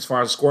chance as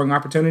far as scoring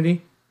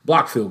opportunity,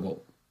 block field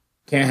goal.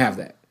 Can't have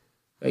that.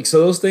 Like, so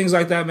those things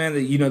like that, man.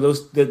 They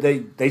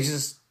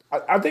just.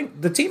 I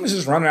think the team is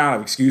just running out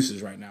of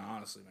excuses right now,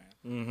 honestly, man.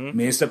 Mm-hmm. I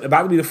mean, it's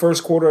about to be the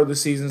first quarter of the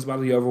season. It's about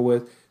to be over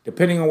with,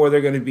 depending on where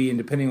they're going to be and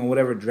depending on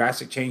whatever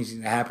drastic changes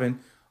that happen.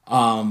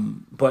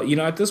 But,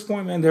 at this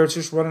point, man, they're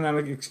just running out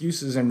of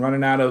excuses and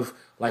running out of,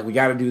 like, we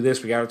got to do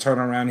this, we got to turn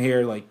around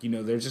here. Like,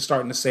 they're just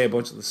starting to say a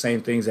bunch of the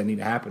same things that need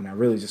to happen. I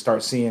really just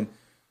start seeing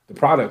the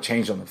product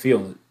change on the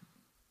field.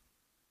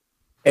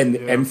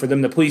 And for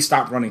them to please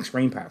stop running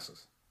screen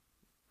passes.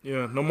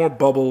 Yeah, no more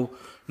bubble,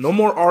 no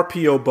more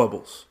RPO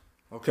bubbles.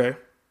 Okay?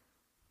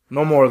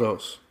 No more of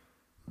those.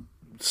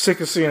 Sick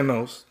of seeing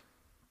those.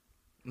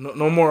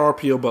 No more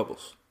RPO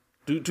bubbles.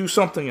 Do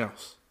something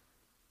else.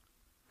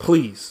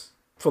 Please.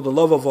 For the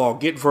love of all,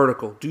 get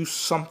vertical. Do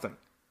something.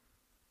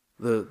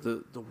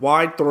 The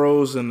wide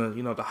throws and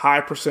the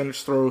high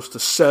percentage throws to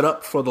set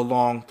up for the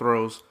long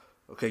throws.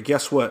 Okay,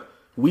 guess what?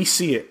 We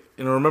see it.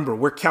 And remember,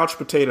 we're couch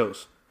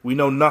potatoes. We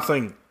know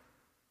nothing.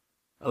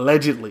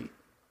 Allegedly.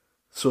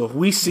 So if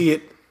we see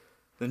it,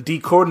 then D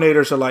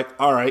coordinators are like,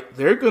 all right,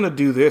 they're going to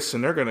do this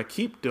and they're going to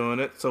keep doing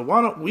it. So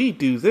why don't we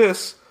do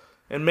this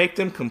and make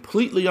them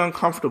completely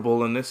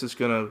uncomfortable, and this is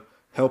going to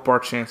help our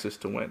chances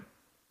to win.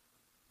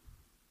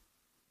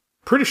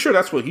 Pretty sure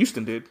that's what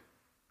Houston did,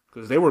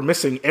 because they were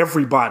missing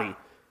everybody.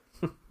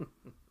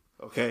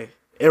 Okay?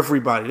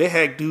 Everybody. They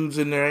had dudes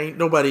in there ain't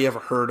nobody ever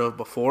heard of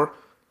before.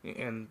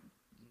 And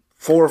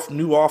 4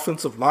 new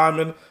offensive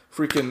linemen,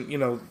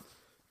 freaking,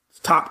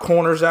 top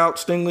corners out,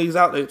 Stingley's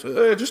out.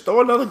 They just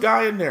throw another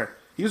guy in there.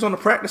 He was on the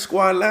practice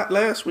squad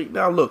last week.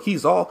 Now look,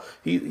 he's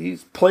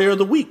player of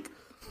the week.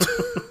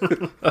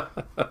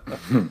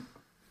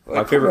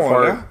 My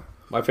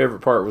favorite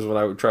part was when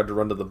I tried to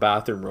run to the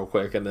bathroom real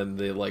quick, and then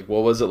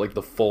what was it, like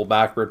the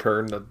fullback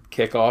return the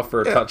kickoff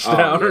for a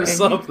touchdown or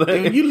something.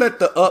 And you let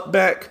the up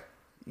back,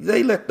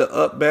 they let the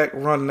up back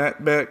run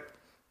that back.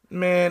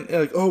 Man,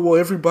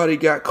 everybody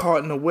got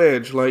caught in a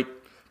wedge,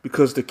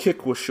 because the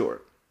kick was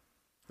short.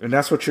 And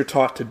that's what you're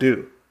taught to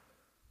do.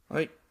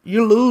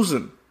 You're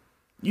losing.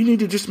 You need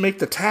to just make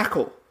the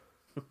tackle.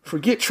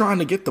 Forget trying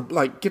to get the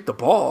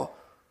ball.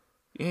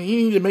 You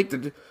need to make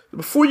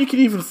before you can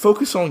even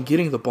focus on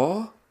getting the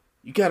ball,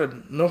 you got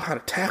to know how to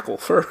tackle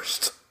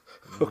first.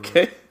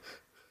 Okay?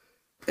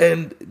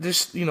 And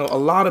just, a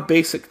lot of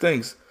basic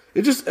things.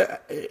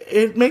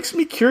 It makes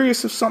me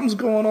curious if something's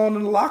going on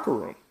in the locker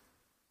room.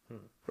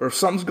 Or if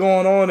something's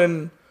going on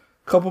in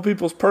a couple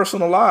people's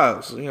personal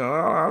lives. I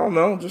don't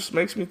know. It just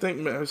makes me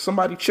think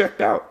somebody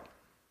checked out.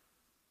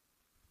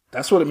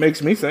 That's what it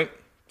makes me think.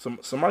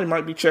 Somebody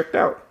might be checked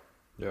out.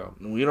 Yeah.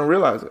 And we don't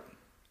realize it.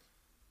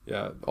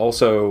 Yeah.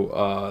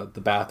 Also, the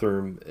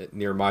bathroom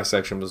near my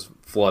section was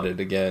flooded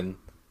again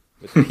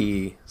with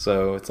pee.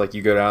 So it's like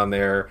you go down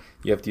there,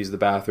 you have to use the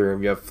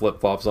bathroom, you have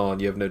flip-flops on,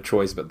 you have no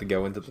choice but to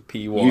go into the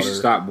pee water. You should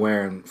stop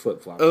wearing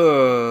flip-flops.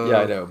 Yeah,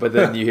 I know. But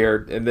then you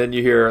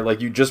hear, like,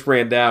 you just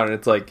ran down and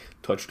it's like,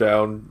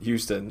 touchdown,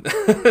 Houston.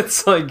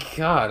 It's like,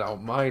 God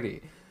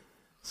almighty.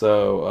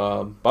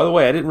 So, by the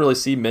way, I didn't really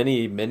see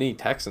many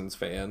Texans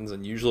fans,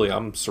 and usually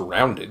I'm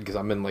surrounded because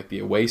I'm in, like, the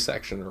away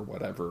section or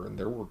whatever, and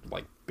there were,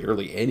 like,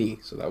 barely any,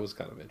 so that was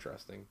kind of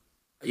interesting.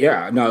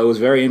 Yeah, no, it was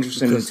very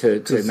interesting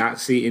to not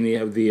see any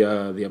of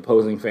the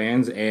opposing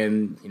fans,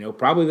 and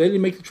probably they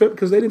didn't make the trip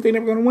because they didn't think they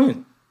were going to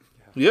win.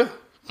 Yeah,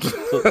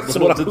 that's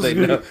what I was they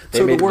know.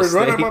 They made the word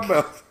right out of my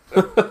mouth.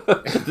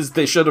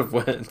 They should have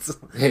won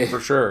for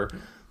sure.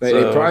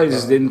 They probably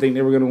just didn't think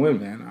they were going to win,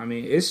 man. I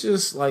mean, it's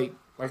just like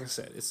I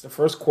said, it's the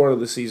first quarter of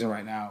the season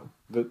right now.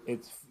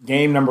 It's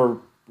game number.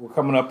 We're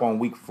coming up on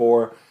week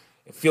 4.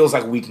 It feels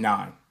like week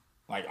 9,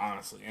 like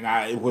honestly. And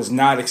I was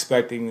not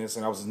expecting this,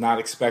 and I was not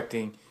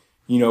expecting,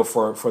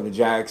 for the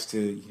Jags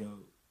to,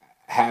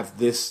 have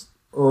this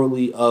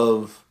early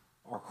of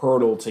a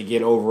hurdle to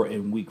get over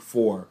in week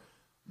 4.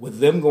 With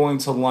them going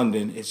to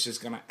London, it's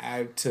just going to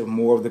add to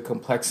more of the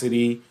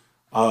complexity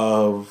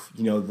of,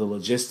 the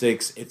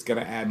logistics. It's going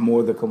to add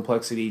more of the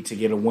complexity to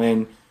get a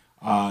win.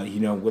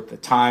 With the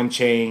time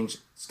change,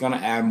 it's going to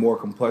add more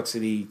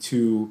complexity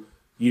to,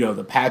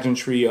 the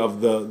pageantry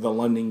of the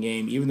London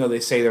game. Even though they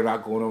say they're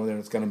not going over there,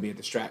 it's going to be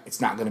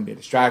it's not going to be a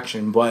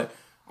distraction. But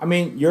I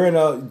mean, you're in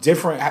a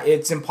different.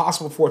 It's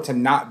impossible for it to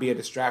not be a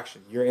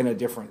distraction. You're in a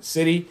different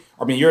city.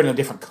 I mean, you're in a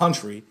different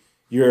country.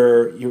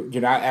 You're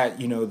not at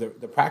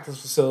the practice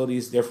facility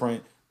is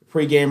different. The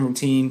pregame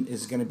routine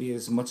is going to be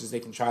as much as they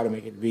can try to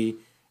make it be.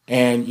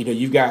 And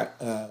you've got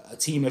a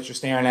team that you're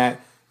staring at.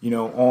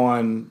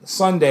 On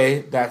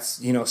Sunday, that's,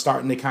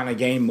 starting to kind of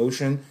gain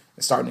motion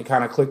and starting to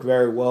kind of click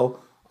very well,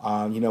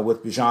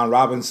 with Bijan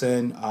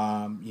Robinson,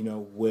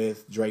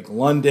 with Drake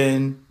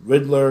London,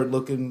 Riddler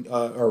looking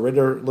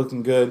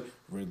good,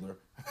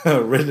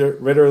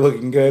 Ritter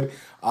looking good,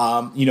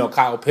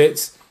 Kyle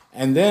Pitts.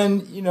 And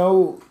then,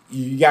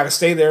 you got to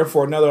stay there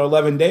for another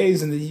 11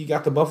 days, and then you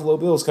got the Buffalo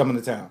Bills coming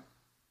to town.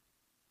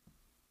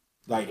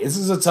 Like, this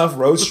is a tough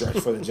road stretch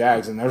for the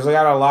Jags, and there's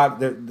got a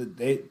lot.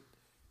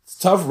 It's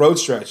a tough road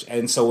stretch,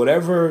 and so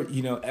whatever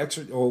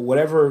extra or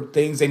whatever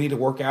things they need to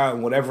work out,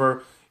 and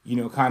whatever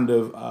kind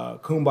of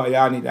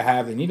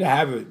kumbaya they need to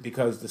have it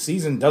because the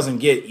season doesn't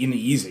get any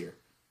easier.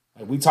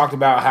 Like we talked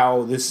about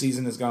how this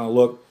season is going to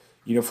look,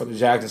 for the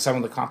Jags and some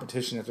of the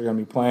competition that they're going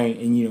to be playing,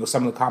 and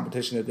some of the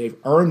competition that they've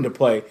earned to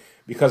play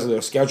because of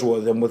their schedule,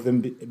 and then with them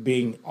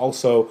being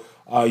also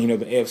the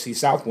AFC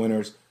South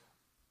winners.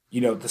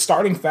 The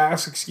starting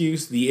fast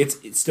excuse,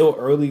 it's still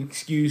early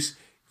excuse.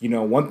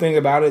 One thing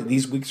about it,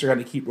 these weeks are going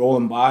to keep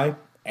rolling by,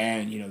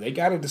 and, they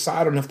got to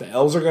decide on if the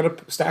L's are going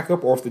to stack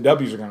up or if the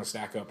W's are going to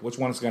stack up, which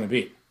one it's going to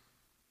be.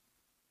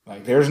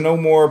 Like, there's no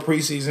more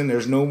preseason.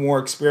 There's no more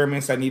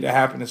experiments that need to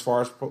happen as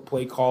far as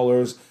play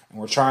callers, and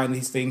we're trying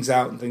these things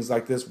out and things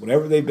like this.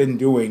 Whatever they've been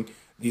doing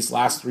these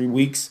last 3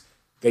 weeks,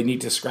 they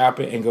need to scrap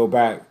it and go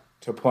back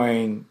to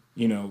playing,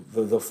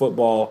 the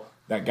football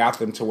that got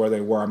them to where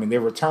they were. I mean, they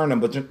returned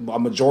a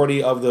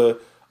majority of the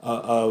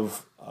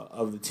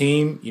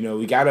team.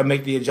 We got to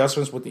make the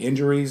adjustments with the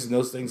injuries and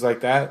those things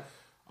like that.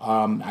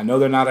 I know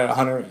they're not at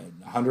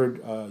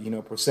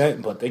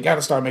 100%, but they got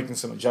to start making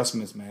some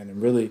adjustments, man,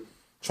 and really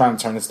trying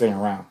to turn this thing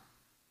around.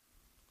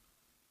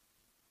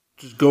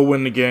 Just go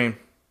win the game.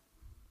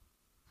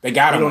 They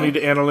got to.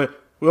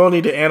 We don't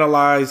need to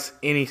analyze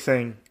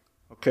anything,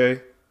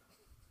 okay?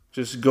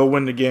 Just go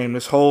win the game.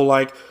 This whole,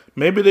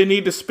 maybe they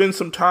need to spend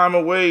some time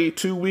away,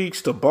 2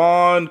 weeks to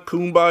bond,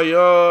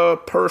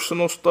 kumbaya,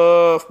 personal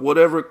stuff,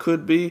 whatever it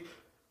could be.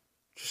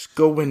 Just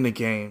go win the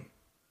game.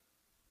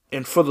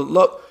 And for the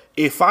luck,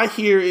 if I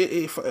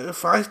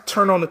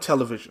turn on the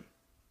television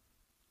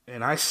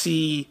and I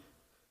see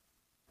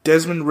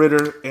Desmond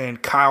Ritter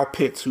and Kyle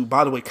Pitts, who,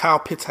 by the way, Kyle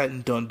Pitts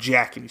hadn't done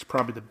jack, and he's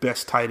probably the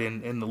best tight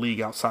end in the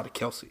league outside of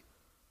Kelsey.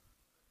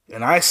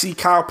 And I see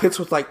Kyle Pitts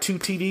with 2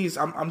 TDs,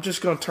 I'm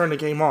just going to turn the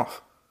game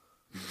off.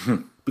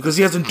 Because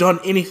he hasn't done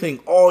anything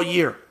all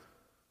year.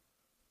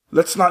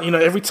 Let's not,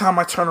 every time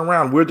I turn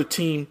around, we're the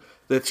team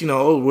that's, they're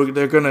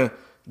going to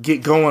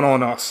get going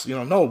on us.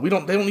 No, they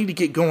don't need to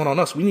get going on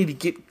us. We need to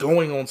get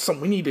going on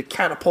something. We need to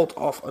catapult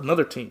off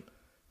another team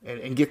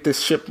and get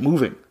this ship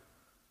moving.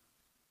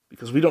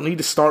 Because we don't need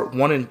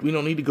to we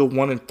don't need to go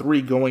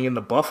 1-3 going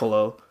into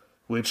Buffalo,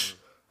 which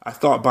I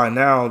thought by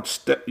now,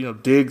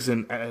 Diggs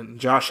and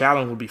Josh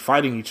Allen would be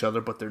fighting each other,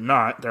 but they're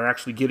not. They're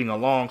actually getting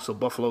along, so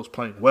Buffalo's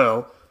playing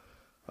well.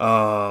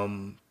 But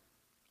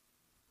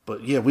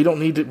yeah, we don't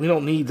need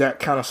that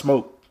kind of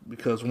smoke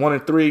because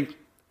 1-3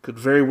 could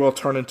very well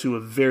turn into a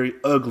very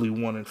ugly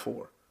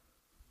 1-4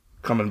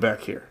 coming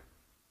back here.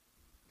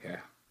 Yeah,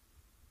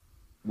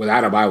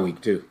 without a bye week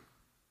too.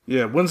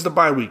 Yeah, when's the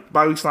bye week?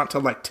 Bye week's not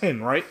till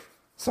 10, right?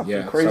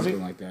 Something crazy,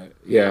 something like that.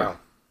 Yeah, wow.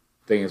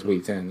 I think it's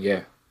week 10.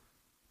 Yeah.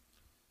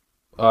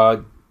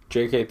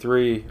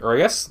 JK3, or I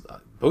guess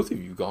both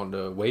of you gone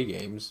to away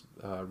games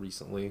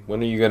recently.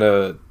 When are you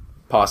gonna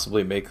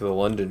possibly make the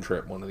London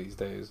trip one of these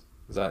days?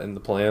 Is that in the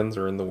plans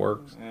or in the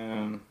works?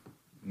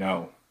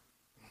 No.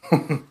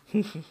 Oh,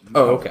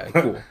 okay,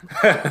 cool.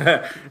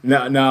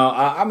 No.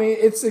 I mean,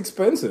 it's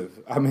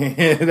expensive. I mean,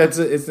 it's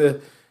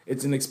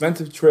an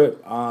expensive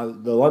trip.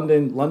 The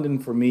London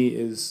for me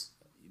is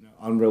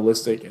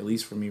unrealistic, at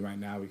least for me right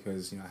now,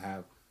 because I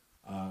have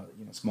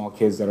small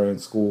kids that are in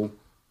school.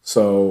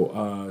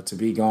 So to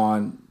be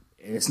gone,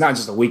 and it's not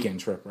just a weekend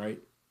trip, right?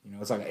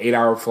 It's like an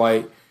 8-hour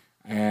flight.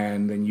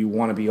 and then you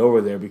want to be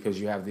over there because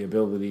you have the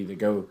ability to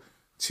go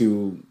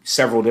to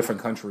several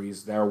different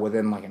countries that are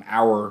within like an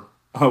hour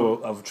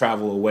of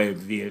travel away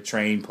via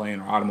train, plane,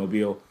 or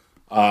automobile.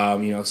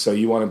 So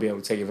you want to be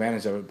able to take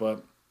advantage of it.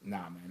 But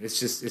nah, man, it's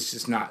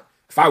just not.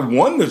 If I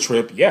won the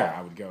trip, yeah,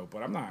 I would go.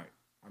 But I'm not.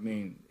 I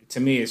mean, to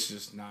me, it's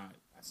just not.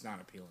 That's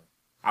not appealing.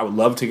 I would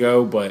love to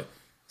go, but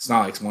it's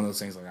not like it's one of those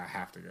things like I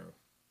have to go.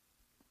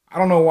 I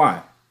don't know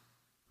why.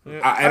 Yeah,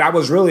 I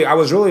was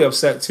really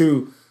upset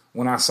too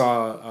when I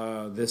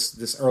saw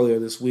this earlier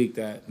this week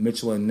that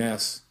Mitchell and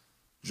Ness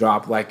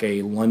dropped like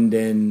a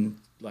London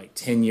like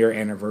 10-year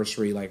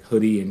anniversary like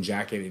hoodie and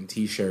jacket and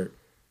T-shirt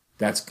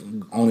that's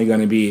only going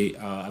to be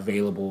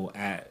available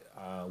at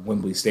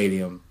Wembley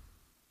Stadium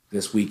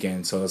this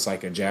weekend. So it's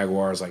like a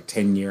Jaguars like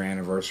 10-year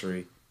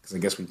anniversary because I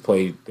guess we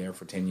played there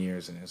for 10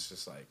 years, and it's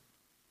just like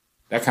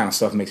that kind of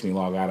stuff makes me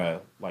log out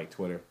of like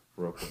Twitter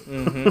real quick.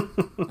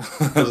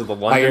 Because of the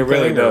London like it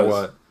really thing, does. or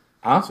what?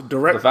 Huh?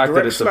 The fact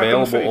that it's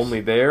available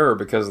only there, or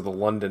because of the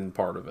London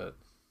part of it?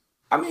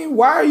 I mean,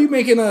 why are you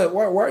making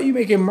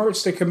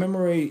merch to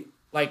commemorate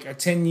like a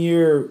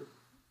 10-year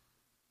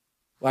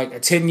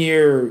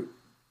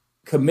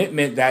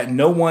commitment that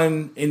no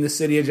one in the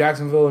city of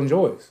Jacksonville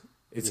enjoys?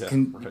 It's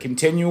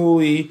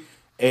continually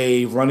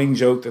a running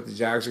joke that the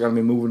Jags are going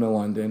to be moving to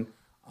London.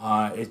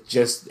 It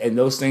just, and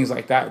those things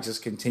like that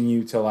just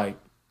continue to like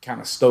kind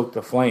of stoke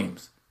the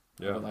flames.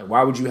 Yeah. But like,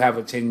 why would you have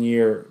a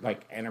 10-year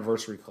like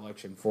anniversary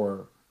collection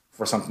for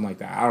something like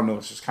that? I don't know.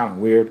 It's just kind of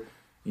weird,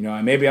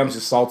 And maybe I'm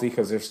just salty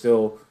because they're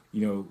still,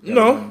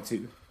 no,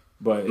 too.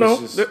 But no,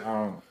 it's just, I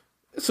don't know.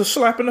 It's a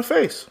slap in the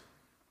face.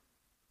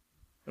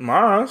 In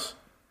my eyes,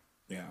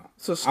 yeah,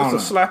 it's a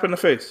slap in the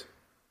face.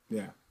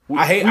 Yeah,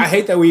 I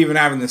hate that we're even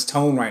having this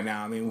tone right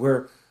now. I mean,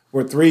 we're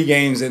 3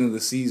 games into the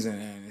season,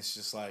 and it's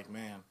just like,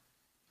 man,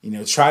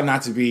 try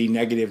not to be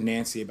negative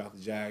Nancy about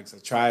the Jags. I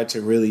try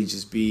to really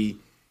just be,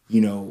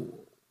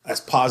 as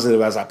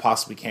positive as I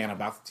possibly can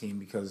about the team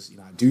because,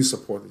 I do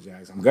support the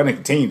Jags. I'm going to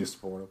continue to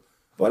support them.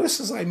 But it's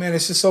just like, man,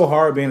 it's just so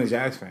hard being a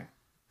Jags fan.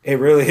 It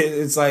really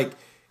is. It's like,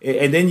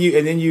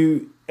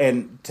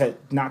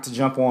 not to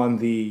jump on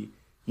the,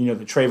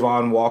 the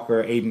Trayvon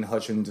Walker, Aiden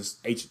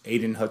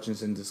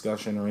Hutchinson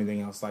discussion or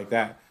anything else like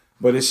that.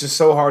 But it's just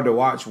so hard to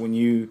watch when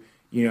when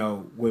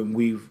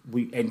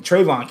and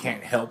Trayvon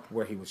can't help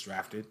where he was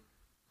drafted.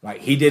 Like,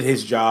 he did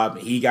his job.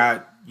 He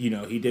got,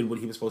 he did what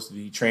he was supposed to do.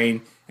 He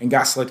trained and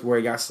got selected where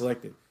he got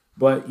selected.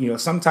 But,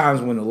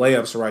 sometimes when the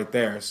layups are right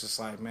there, it's just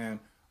like,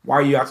 man, why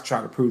are you out to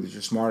try to prove that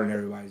you're smarter than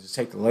everybody? Just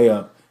take the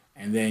layup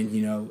and then,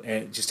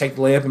 just take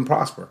the layup and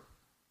prosper.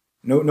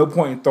 No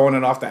point in throwing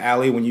it off the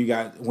alley when you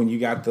got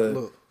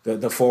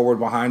the forward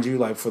behind you,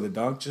 like for the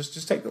dunk.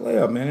 Just take the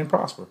layup, man, and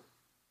prosper.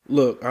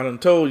 Look, I done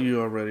told you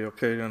already,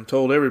 okay? I done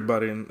told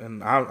everybody,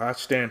 and I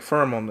stand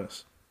firm on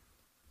this.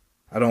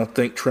 I don't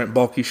think Trent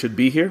Baalke should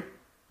be here.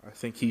 I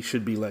think he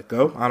should be let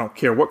go. I don't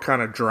care what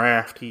kind of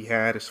draft he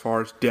had as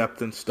far as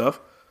depth and stuff.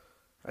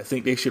 I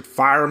think they should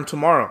fire him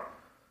tomorrow.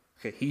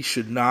 Okay, he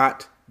should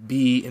not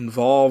be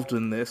involved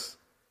in this.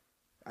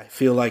 I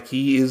feel like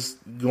he is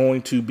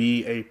going to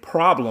be a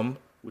problem,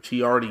 which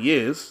he already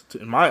is,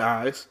 in my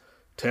eyes.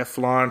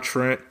 Teflon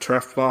Trent,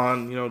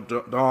 Teflon,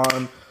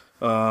 Don,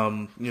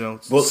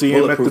 see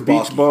him at the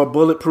beach bar,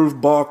 bulletproof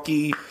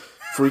Baalke,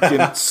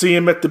 freaking see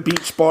him at the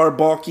beach bar,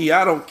 Baalke.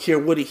 I don't care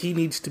what he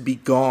needs to be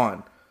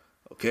gone.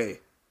 Okay,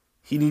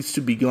 he needs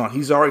to be gone.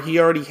 He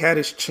already had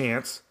his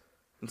chance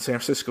in San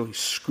Francisco. He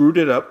screwed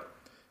it up,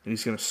 and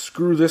he's going to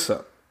screw this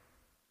up.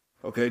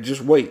 Okay,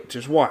 just wait,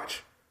 just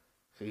watch.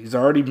 He's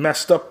already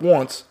messed up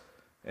once,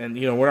 and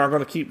we're not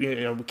going to keep.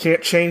 We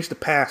can't change the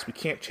past. We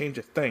can't change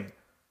a thing,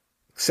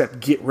 except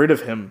get rid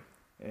of him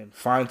and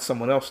find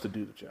someone else to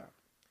do the job.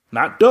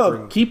 Not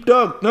Doug. Keep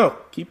Doug. No,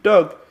 keep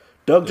Doug.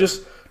 Doug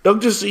just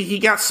he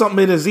got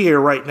something in his ear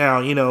right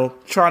now.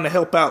 Trying to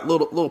help out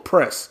little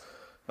press.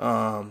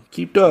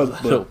 Keep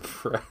Doug. Little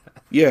press.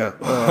 Yeah,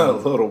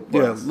 little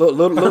press. Yeah,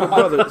 little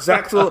brother.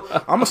 Zach's little.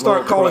 I'm gonna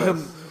start calling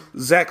him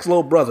Zach's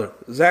little brother.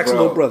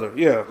 Little brother.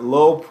 Yeah.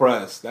 Low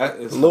Press. That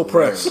is Low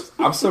Press.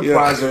 I'm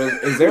surprised. Yeah.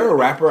 Is there a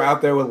rapper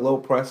out there with Low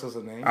Press as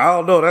a name? I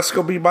don't know. That's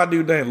gonna be my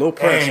new name. Low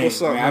Press. Dang,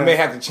 what's up, man? I may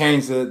have to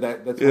change the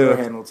Twitter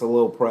handle to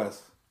Low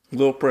Press.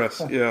 Low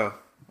Press. Yeah.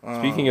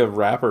 Speaking of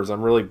rappers,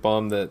 I'm really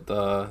bummed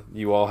that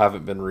you all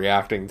haven't been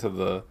reacting to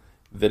the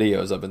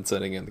videos I've been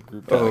sending in the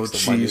group text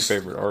of my new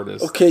favorite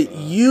artists. Okay,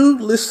 you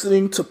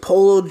listening to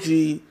Polo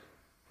G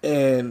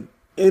and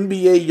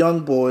NBA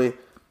Youngboy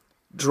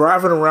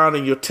driving around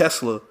in your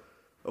Tesla.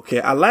 Okay,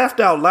 I laughed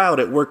out loud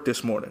at work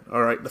this morning.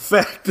 All right, the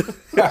fact that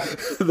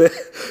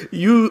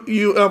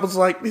I was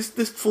like,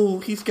 this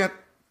fool, he's got,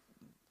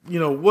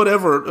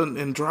 whatever,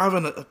 and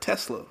driving a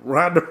Tesla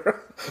right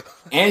around.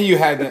 And you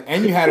had it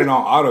on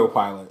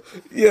autopilot.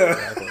 Yeah.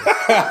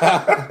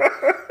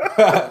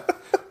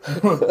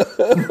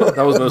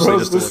 That was mostly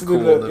just to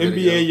look cool. To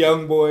NBA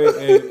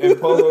Youngboy and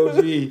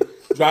Polo G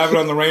driving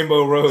on the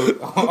Rainbow Road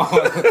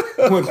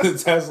with the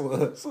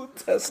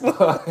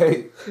Tesla.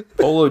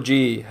 Polo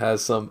G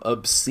has some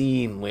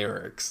obscene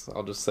lyrics.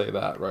 I'll just say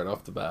that right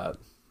off the bat.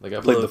 Like, I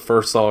played the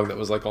first song that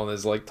was, like, on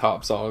his, like,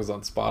 top songs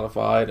on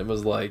Spotify, and it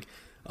was, like,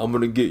 I'm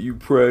gonna get you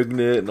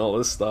pregnant and all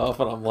this stuff,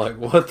 and I'm like,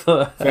 what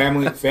the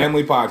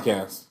family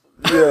podcast.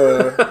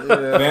 Yeah.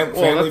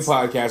 Family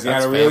podcast. You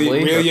gotta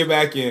reel you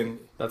back in.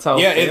 That's how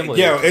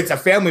it's a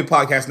family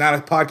podcast, not a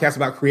podcast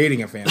about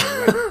creating a family.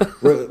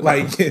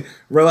 Like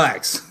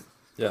relax.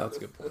 Yeah, that's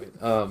a good point.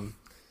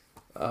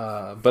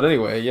 But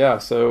anyway, yeah,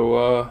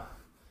 so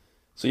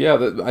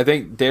yeah, I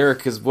think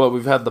Derek is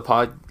we've had the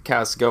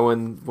podcast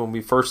going when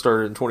we first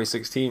started in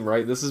 2016,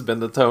 right? This has been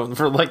the tone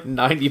for like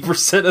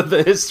 90% of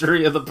the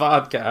history of the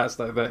podcast,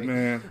 I think.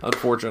 Man.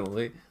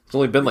 Unfortunately. It's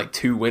only been like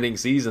 2 winning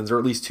seasons, or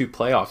at least 2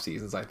 playoff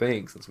seasons, I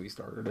think, since we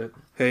started it.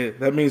 Hey,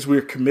 that means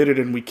we're committed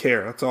and we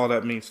care. That's all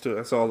that means to it.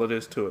 That's all it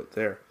is to it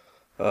there.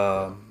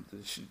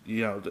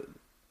 You know,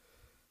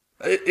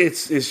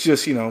 it's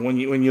just, you know, when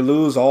you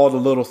lose, all the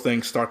little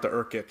things start to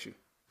irk at you.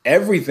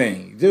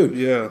 Everything, dude.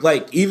 Yeah.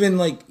 Like, even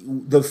like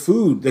the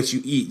food that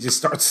you eat just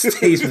starts to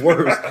taste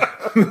worse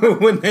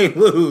when they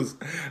lose.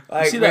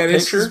 Like, see that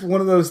it's picture? just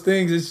one of those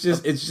things. It's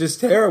just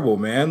terrible,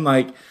 man.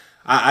 Like,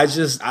 I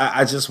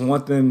just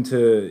want them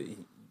to,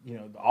 you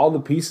know, all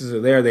the pieces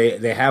are there.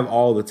 They have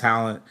all the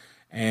talent,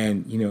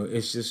 and, you know,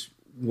 it's just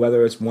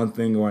whether it's one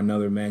thing or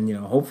another, man. You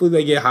know, hopefully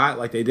they get hot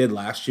like they did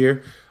last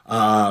year. You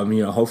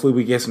know, hopefully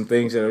we get some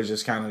things that are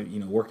just kind of, you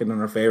know, working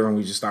in our favor, and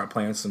we just start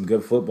playing some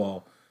good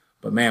football.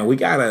 But, man,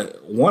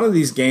 one of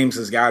these games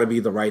has got to be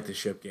the right to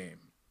ship game.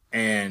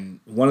 And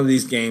one of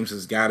these games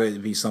has got to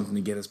be something to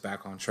get us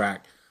back on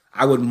track.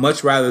 I would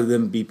much rather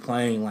them be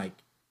playing like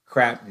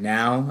crap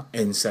now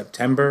in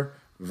September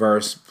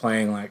versus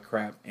playing like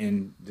crap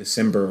in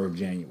December or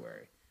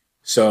January.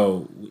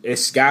 So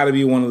it's got to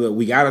be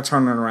we got to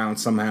turn it around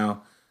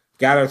somehow.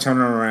 Got to turn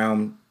it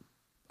around.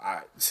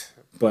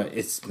 But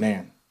it's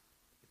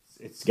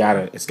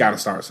got to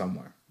start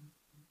somewhere.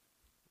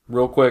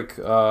 Real quick,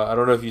 I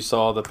don't know if you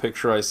saw the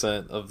picture I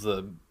sent of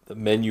the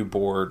menu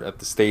board at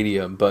the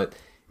stadium, but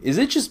is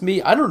it just me?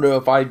 I don't know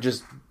if I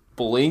just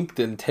blinked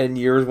and 10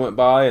 years went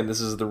by and this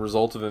is the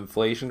result of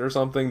inflation or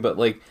something, but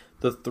like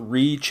the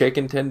 3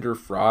 chicken tender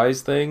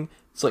fries thing,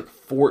 it's like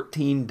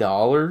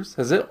 $14.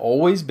 Has it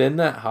always been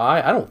that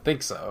high? I don't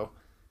think so.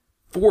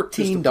 $14?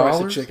 Just the price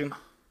of chicken.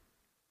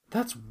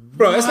 That's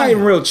Bro, that's not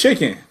even real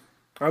chicken.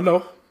 I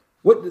know.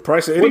 What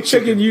price of any what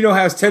chicken you know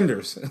has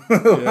tenders?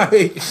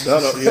 Like,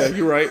 no, yeah,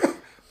 you're right.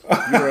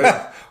 You're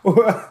right.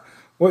 What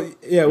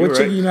right.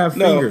 chicken you know have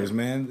fingers,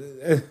 man?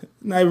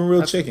 Not even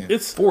real chicken.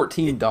 It's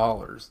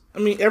 $14. I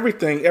mean,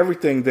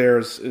 everything there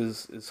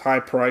is high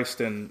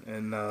priced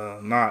and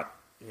not,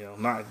 you know,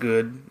 not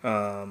good.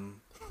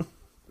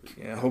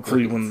 Yeah,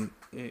 hopefully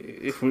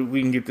if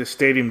we can get this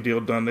stadium deal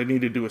done, they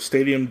need to do a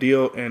stadium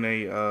deal and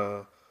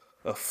a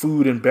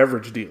food and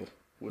beverage deal.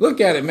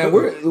 Look at it, man.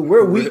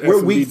 We're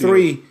week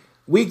 3.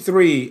 Week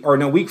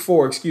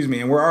 4, excuse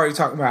me, and we're already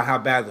talking about how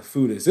bad the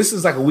food is. This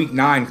is like a week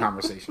 9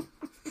 conversation.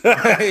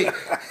 Right?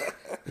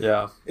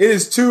 Yeah. It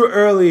is too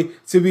early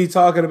to be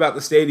talking about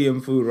the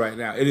stadium food right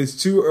now. It is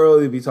too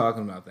early to be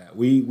talking about that.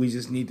 We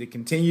just need to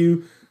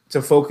continue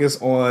to focus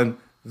on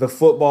the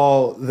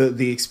football,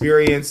 the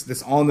experience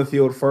that's on the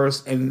field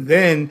first, and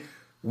then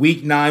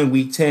week 9,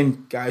 week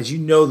 10, guys, you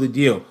know the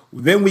deal.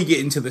 Then we get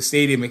into the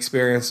stadium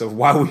experience of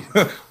why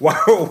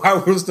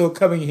we're still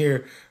coming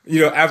here,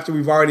 you know, after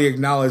we've already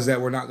acknowledged that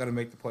we're not going to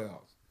make the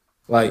playoffs.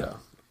 Like, yeah.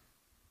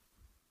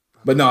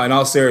 But no, in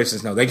all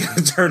seriousness, no, they got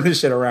to turn this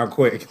shit around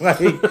quick. Like,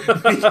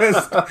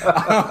 because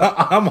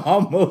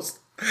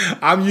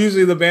I'm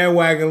usually the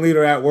bandwagon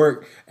leader at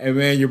work, and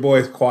man, your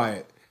boy's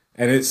quiet,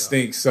 and it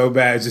stinks so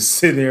bad just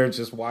sitting here and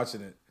just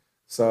watching it.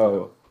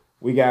 So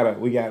we gotta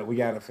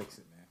fix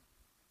it.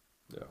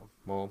 Yeah,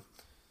 well,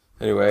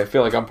 anyway, I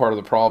feel like I'm part of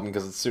the problem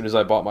because as soon as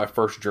I bought my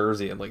first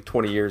jersey in like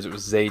 20 years, it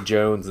was Zay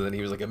Jones, and then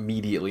he was like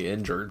immediately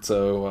injured.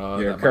 So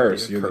you're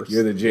cursed. You're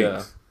the jinx.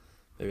 Yeah.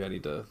 Maybe I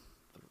need to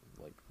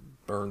like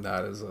burn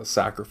that as a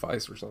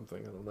sacrifice or something.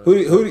 I don't know.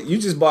 Who you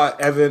just bought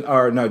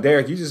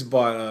Derek? You just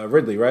bought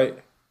Ridley, right?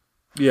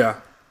 Yeah,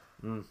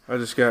 I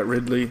just got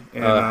Ridley,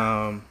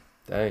 and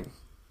dang.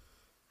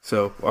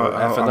 So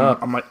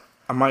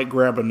I might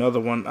grab another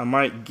one. I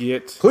might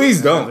get.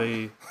 Please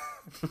don't.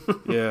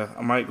 Yeah,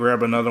 I might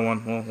grab another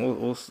one. Well,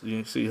 we'll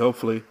see.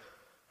 Hopefully,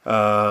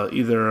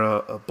 either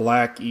a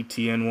black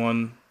ETN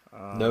one.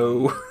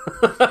 No,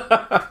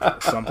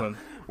 something.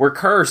 We're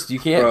cursed. You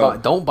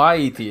can't. Don't buy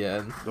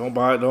ETN. Don't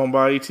buy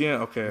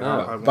ETN. Okay,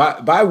 no.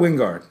 Buy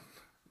Wingard.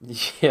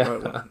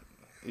 Yeah,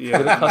 yeah.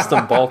 Get a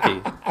custom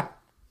bulky.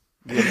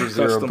 Get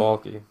zero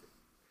bulky.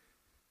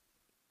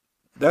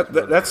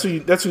 That's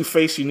who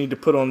face you need to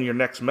put on your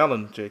next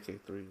melon,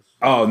 JK3s.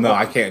 Oh no,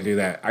 I can't do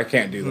that. I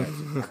can't do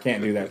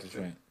that to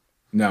Trent.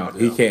 No,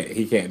 he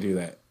can't do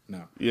that.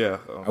 No. Yeah.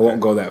 Okay. I won't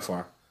go that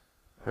far.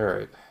 All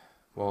right.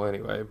 Well,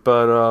 anyway,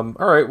 but all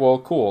right. Well,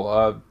 cool.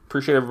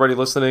 Appreciate everybody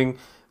listening.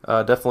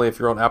 Definitely, if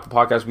you're on Apple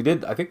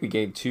Podcasts, I think we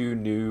gained 2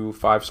 new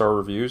 5-star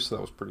reviews, so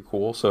that was pretty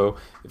cool. So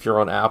if you're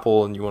on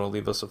Apple and you want to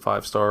leave us a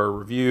 5-star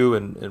review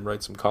and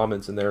write some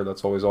comments in there,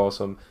 that's always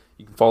awesome.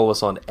 You can follow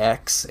us on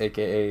X,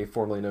 aka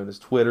formerly known as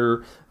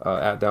Twitter,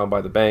 at Down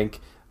by the Bank.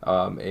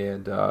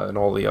 and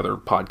all the other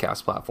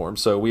podcast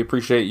platforms. So we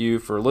appreciate you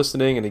for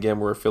listening. And again,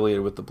 we're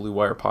affiliated with the Blue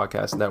Wire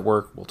Podcast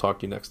Network. We'll talk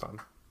to you next time.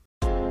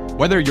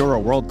 Whether you're a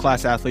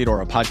world-class athlete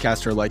or a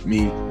podcaster like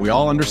me, we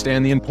all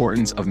understand the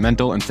importance of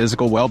mental and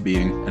physical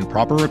well-being and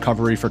proper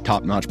recovery for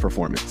top-notch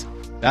performance.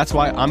 That's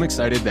why I'm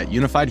excited that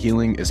Unified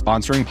Healing is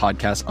sponsoring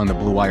podcasts on the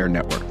Blue Wire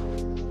Network.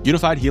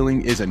 Unified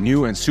Healing is a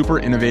new and super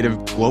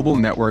innovative global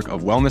network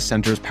of wellness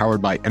centers powered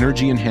by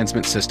Energy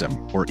Enhancement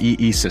System, or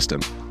EE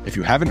System. If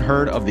you haven't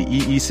heard of the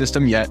EE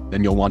System yet,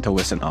 then you'll want to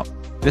listen up.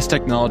 This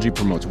technology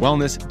promotes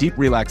wellness, deep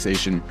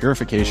relaxation,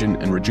 purification,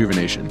 and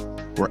rejuvenation.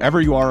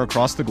 Wherever you are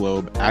across the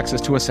globe,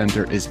 access to a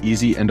center is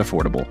easy and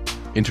affordable.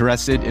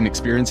 Interested in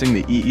experiencing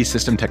the EE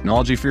System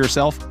technology for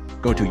yourself?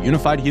 Go to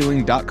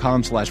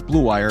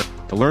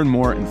unifiedhealing.com/bluewire to learn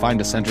more and find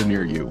a center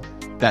near you.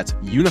 That's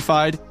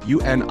unified,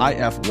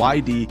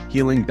 UNIFYD,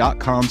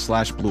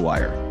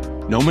 healing.com/bluewire.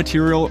 No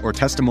material or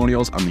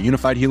testimonials on the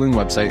Unified Healing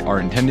website are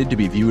intended to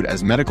be viewed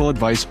as medical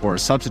advice or a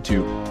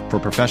substitute for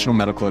professional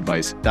medical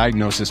advice,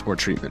 diagnosis, or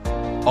treatment.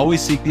 Always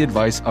seek the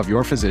advice of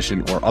your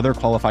physician or other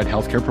qualified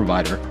healthcare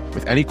provider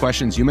with any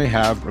questions you may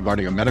have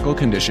regarding a medical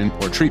condition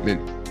or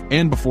treatment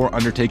and before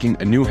undertaking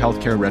a new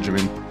healthcare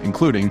regimen,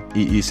 including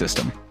EE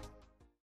System.